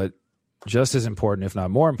developers, but just as important, if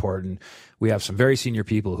not more important, we have some very senior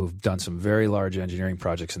people who've done some very large engineering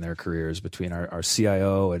projects in their careers, between our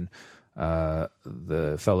CIO and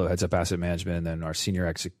the fellow who heads up asset management, and then our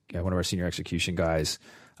one of our senior execution guys.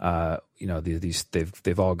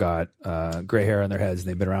 They've all got gray hair on their heads, and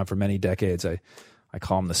they've been around for many decades. I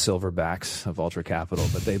call them the silverbacks of Ultra Capital,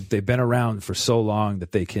 but they've been around for so long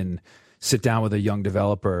that they can sit down with a young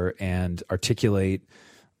developer and articulate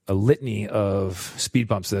a litany of speed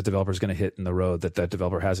bumps that developer is going to hit in the road that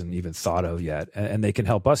developer hasn't even thought of yet. And they can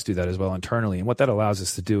help us do that as well internally. And what that allows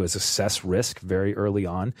us to do is assess risk very early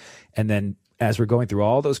on. And then as we're going through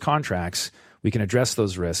all those contracts, we can address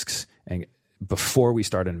those risks and before we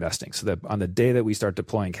start investing, so that on the day that we start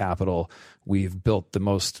deploying capital, we've built the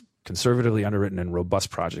most conservatively underwritten and robust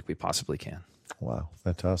project we possibly can. Wow,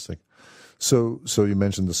 fantastic. So you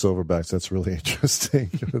mentioned the silverbacks. That's really interesting.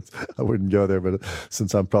 I wouldn't go there, but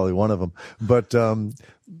since I'm probably one of them. But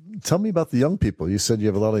tell me about the young people. You said you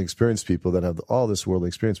have a lot of experienced people that have all this worldly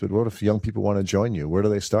experience, but what if young people want to join you? Where do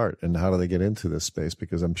they start, and how do they get into this space?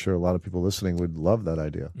 Because I'm sure a lot of people listening would love that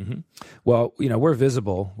idea. Mm-hmm. Well, we're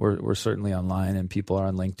visible. We're certainly online, and people are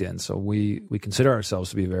on LinkedIn. So we consider ourselves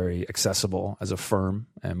to be very accessible as a firm,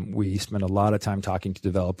 and we spend a lot of time talking to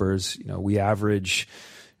developers. We average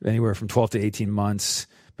anywhere from 12 to 18 months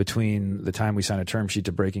between the time we sign a term sheet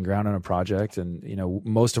to breaking ground on a project. And,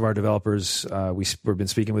 most of our developers, we've been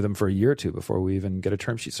speaking with them for a year or two before we even get a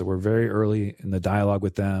term sheet. So we're very early in the dialogue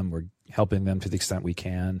with them. We're helping them to the extent we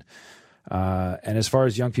can. And as far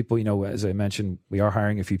as young people, as I mentioned, we are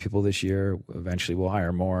hiring a few people this year. Eventually we'll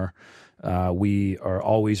hire more. We are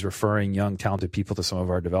always referring young, talented people to some of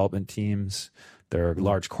our development teams. There are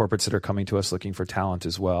large corporates that are coming to us looking for talent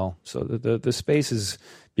as well. So the space is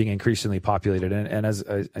being increasingly populated. And as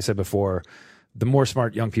I said before, the more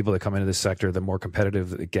smart young people that come into this sector, the more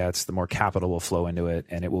competitive it gets, the more capital will flow into it,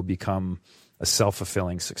 and it will become a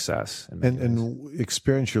self-fulfilling success. And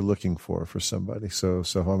experience you're looking for somebody. So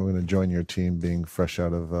if I'm going to join your team being fresh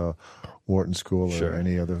out of Wharton School or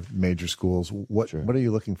any other major schools, what are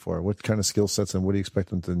you looking for? What kind of skill sets, and what do you expect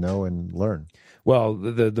them to know and learn? Well,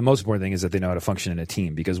 the most important thing is that they know how to function in a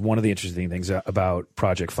team, because one of the interesting things about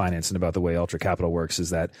project finance and about the way Ultra Capital works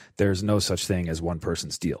is that there's no such thing as one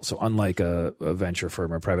person's deal. So unlike a venture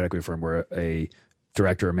firm or a private equity firm where a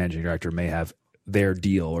director or managing director may have their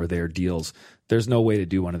deal or their deals, there's no way to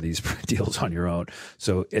do one of these deals on your own.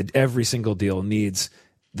 So every single deal needs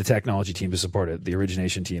the technology team to support it, the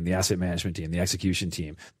origination team, the asset management team, the execution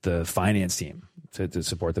team, the finance team to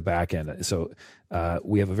support the back end. So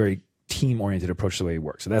we have a very team-oriented approach to the way we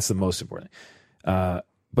work. So that's the most important thing.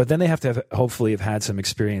 But then they have to hopefully have had some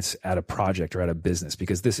experience at a project or at a business,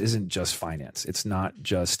 because this isn't just finance. It's not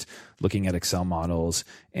just looking at Excel models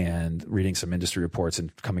and reading some industry reports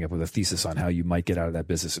and coming up with a thesis on how you might get out of that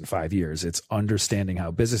business in 5 years. It's understanding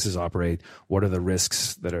how businesses operate, what are the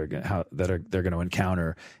risks they're going to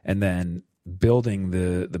encounter, and then building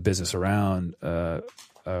the business around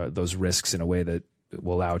those risks in a way that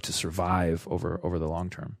will allow it to survive over the long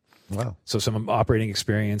term. Wow. So some operating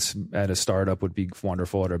experience at a startup would be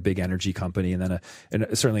wonderful, at a big energy company, and then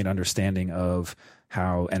certainly an understanding of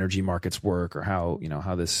how energy markets work, or how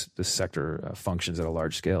this sector functions at a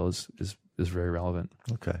large scale is very relevant.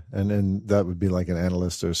 Okay. And that would be like an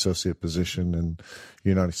analyst or associate position, and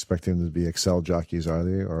you're not expecting them to be Excel jockeys, are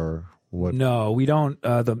they? Or what? No, we don't.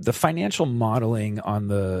 The financial modeling on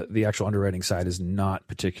the actual underwriting side is not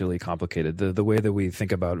particularly complicated. The way that we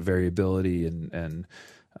think about variability and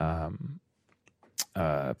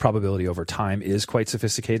probability over time is quite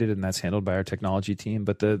sophisticated, and that's handled by our technology team.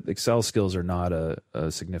 But the Excel skills are not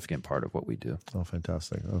a significant part of what we do. Oh,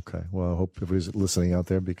 fantastic. Okay. Well, I hope everybody's listening out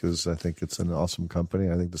there, because I think it's an awesome company.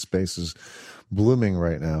 I think the space is blooming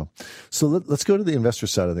right now. So let's go to the investor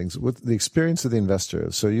side of things. With the experience of the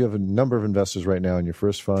investor, so you have a number of investors right now in your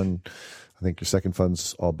first fund. I think your second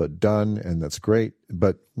fund's all but done, and that's great.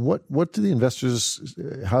 But what do the investors,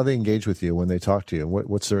 how they engage with you when they talk to you?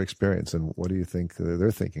 What's their experience, and what do you think they're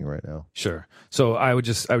thinking right now? Sure. So I would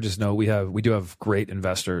just know we do have great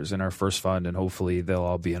investors in our first fund, and hopefully they'll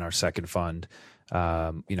all be in our second fund.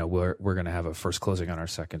 We're going to have a first closing on our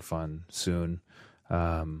second fund soon.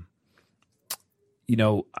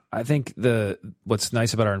 I think what's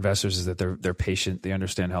nice about our investors is that they're patient. They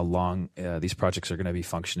understand how long these projects are going to be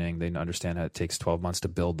functioning. They understand how it takes 12 months to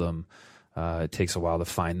build them. It takes a while to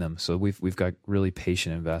find them. So we've got really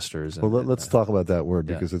patient investors. Well, let's talk about that word,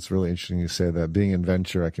 because it's really interesting you say that. Being in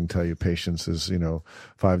venture, I can tell you patience is,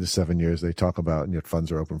 5 to 7 years they talk about, and yet funds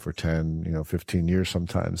are open for 10, 15 years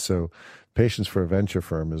sometimes. So patience for a venture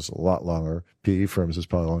firm is a lot longer. PE firms is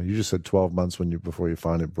probably longer. You just said 12 months before you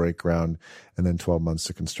find it, break ground, and then 12 months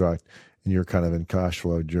to construct. And you're kind of in cash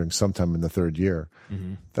flow during sometime in the third year.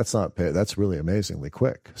 Mm-hmm. That's really amazingly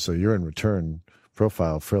quick. So you're in return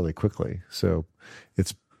profile fairly quickly. So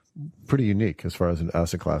it's pretty unique as far as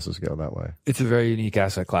asset classes go that way. It's a very unique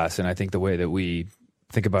asset class, and I think the way that we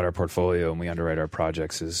think about our portfolio and we underwrite our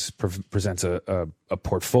projects presents a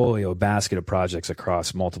portfolio, a basket of projects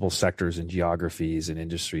across multiple sectors and geographies and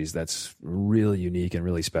industries that's really unique and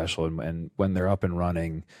really special. And when they're up and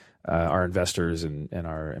running, our investors and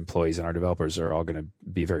our employees and our developers are all going to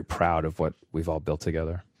be very proud of what we've all built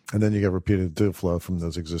together. And then you get repeated deal flow from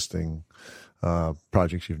those existing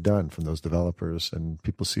projects you've done from those developers, and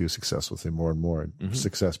people see you successful with it more and more.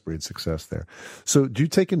 Success breeds success there. So do you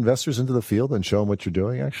take investors into the field and show them what you're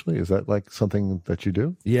doing, actually? Is that like something that you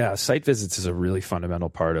do? Yeah, site visits is a really fundamental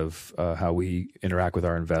part of how we interact with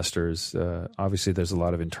our investors. Obviously, there's a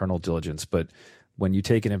lot of internal diligence, but when you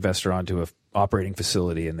take an investor onto a operating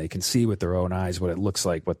facility and they can see with their own eyes what it looks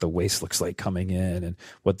like, what the waste looks like coming in, and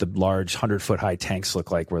what the large 100-foot high tanks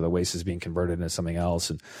look like where the waste is being converted into something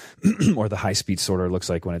else, and or the high-speed sorter looks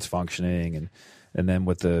like when it's functioning, and then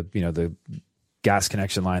what the gas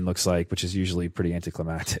connection line looks like, which is usually pretty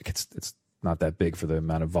anticlimactic. It's not that big for the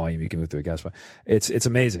amount of volume you can move through a gas pipe. It's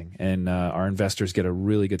amazing, and our investors get a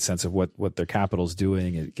really good sense of what their capital is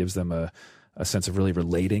doing. It gives them a sense of really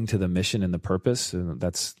relating to the mission and the purpose, and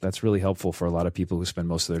that's really helpful for a lot of people who spend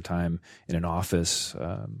most of their time in an office,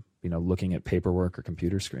 looking at paperwork or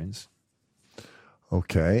computer screens.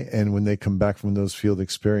 Okay, and when they come back from those field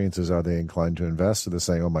experiences, are they inclined to invest? Or they're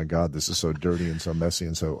saying, "Oh my God, this is so dirty and so messy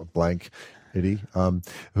and so blank-itty"?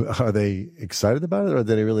 Are they excited about it, or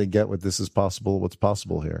do they really get what's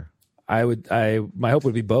possible here? My hope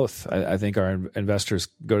would be both. I think our investors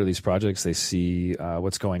go to these projects, they see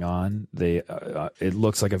what's going on. It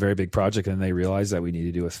looks like a very big project, and they realize that we need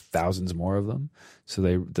to do thousands more of them. So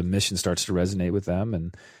the mission starts to resonate with them,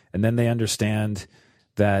 and then they understand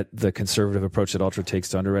that the conservative approach that Ultra takes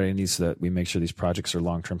to underwriting these, so that we make sure these projects are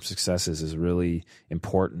long-term successes, is really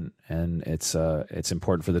important. And it's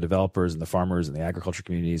important for the developers and the farmers and the agriculture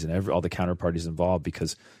communities and all the counterparties involved,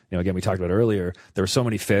 because, again, we talked about earlier, there were so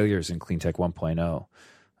many failures in Clean Tech 1.0.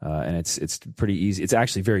 And it's pretty easy. It's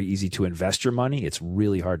actually very easy to invest your money. It's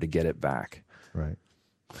really hard to get it back. Right.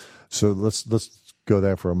 So let's go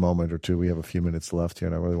there for a moment or two. We have a few minutes left here,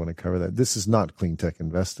 and I really want to cover that. This is not clean tech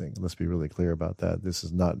investing. Let's be really clear about that. This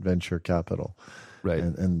is not venture capital. Right.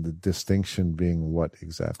 And the distinction being what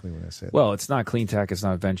exactly when I say that? Well, it's not clean tech. It's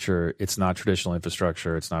not venture. It's not traditional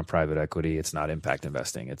infrastructure. It's not private equity. It's not impact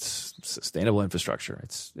investing. It's sustainable infrastructure.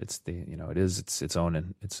 It's its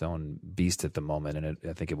own beast at the moment, and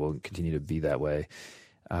I think it will continue to be that way.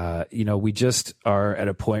 We just are at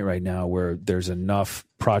a point right now where there's enough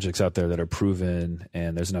projects out there that are proven,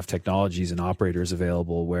 and there's enough technologies and operators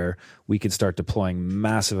available where we can start deploying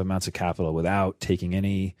massive amounts of capital without taking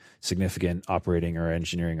any significant operating or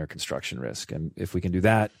engineering or construction risk. And if we can do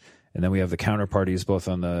that, and then we have the counterparties both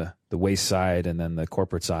on the waste side and then the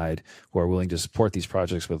corporate side who are willing to support these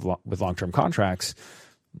projects with long-term contracts,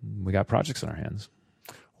 we got projects in our hands.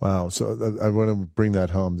 Wow. So I want to bring that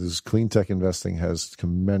home. This clean tech investing has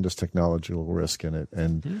tremendous technological risk in it,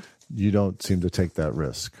 and you don't seem to take that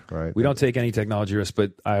risk, right? We don't take any technology risk,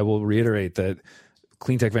 but I will reiterate that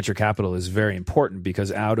clean tech venture capital is very important,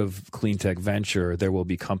 because out of clean tech venture, there will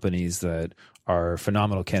be companies that are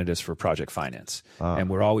phenomenal candidates for project finance. And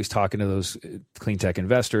we're always talking to those clean tech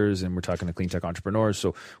investors, and we're talking to clean tech entrepreneurs.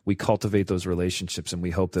 So we cultivate those relationships, and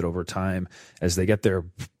we hope that over time, as they get their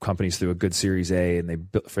companies through a good Series A and they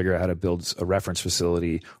figure out how to build a reference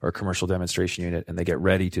facility or a commercial demonstration unit, and they get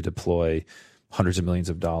ready to deploy hundreds of millions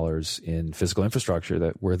of dollars in physical infrastructure,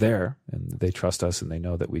 that we're there and they trust us and they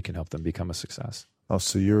know that we can help them become a success. Oh,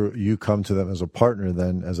 so you come to them as a partner,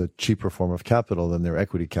 then, as a cheaper form of capital than their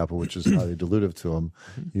equity capital, which is highly dilutive to them.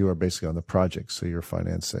 You are basically on the project, so you're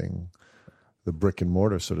financing the brick and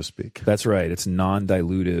mortar, so to speak. That's right. It's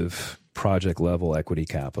non-dilutive project level equity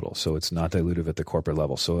capital, so it's not dilutive at the corporate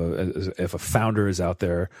level. So if a founder is out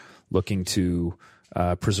there looking to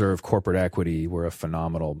preserve corporate equity, we're a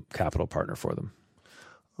phenomenal capital partner for them.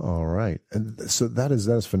 All right. And so that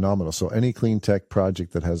is phenomenal. So any clean tech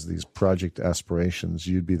project that has these project aspirations,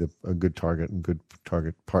 you'd be a good target and good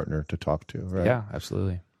target partner to talk to, right? Yeah,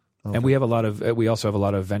 absolutely. Okay. And we also have a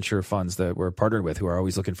lot of venture funds that we're partnered with who are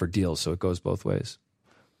always looking for deals. So it goes both ways.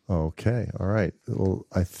 Okay. All right. Well,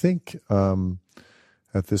 I think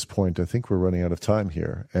at this point, we're running out of time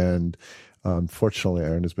here. And unfortunately,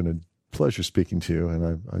 Aaron, it's been a pleasure speaking to you,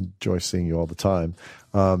 and I enjoy seeing you all the time.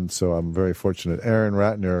 So I'm very fortunate. Aaron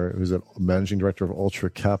Ratner, who's a managing director of Ultra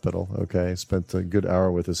Capital, spent a good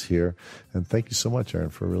hour with us here. And thank you so much, Aaron,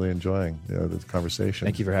 for really enjoying the conversation.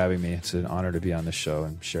 Thank you for having me. It's an honor to be on this show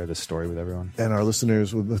and share this story with everyone. And our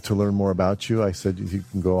listeners, to learn more about you, I said you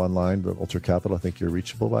can go online, but Ultra Capital, I think you're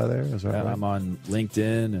reachable by there. Is that right? I'm on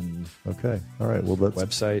LinkedIn and okay. All right. Well, that's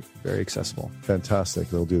website, very accessible. Fantastic.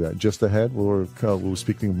 They'll do that. Just ahead, we'll be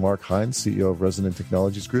speaking with Mark Hines, CEO of Resonant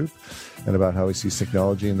Technologies Group, and about how he sees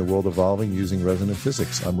technology in the world evolving using resonant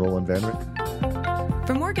physics. I'm Roland Vandermeer.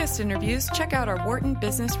 For more guest interviews, check out our Wharton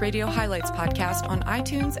Business Radio Highlights podcast on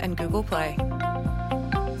iTunes and Google Play.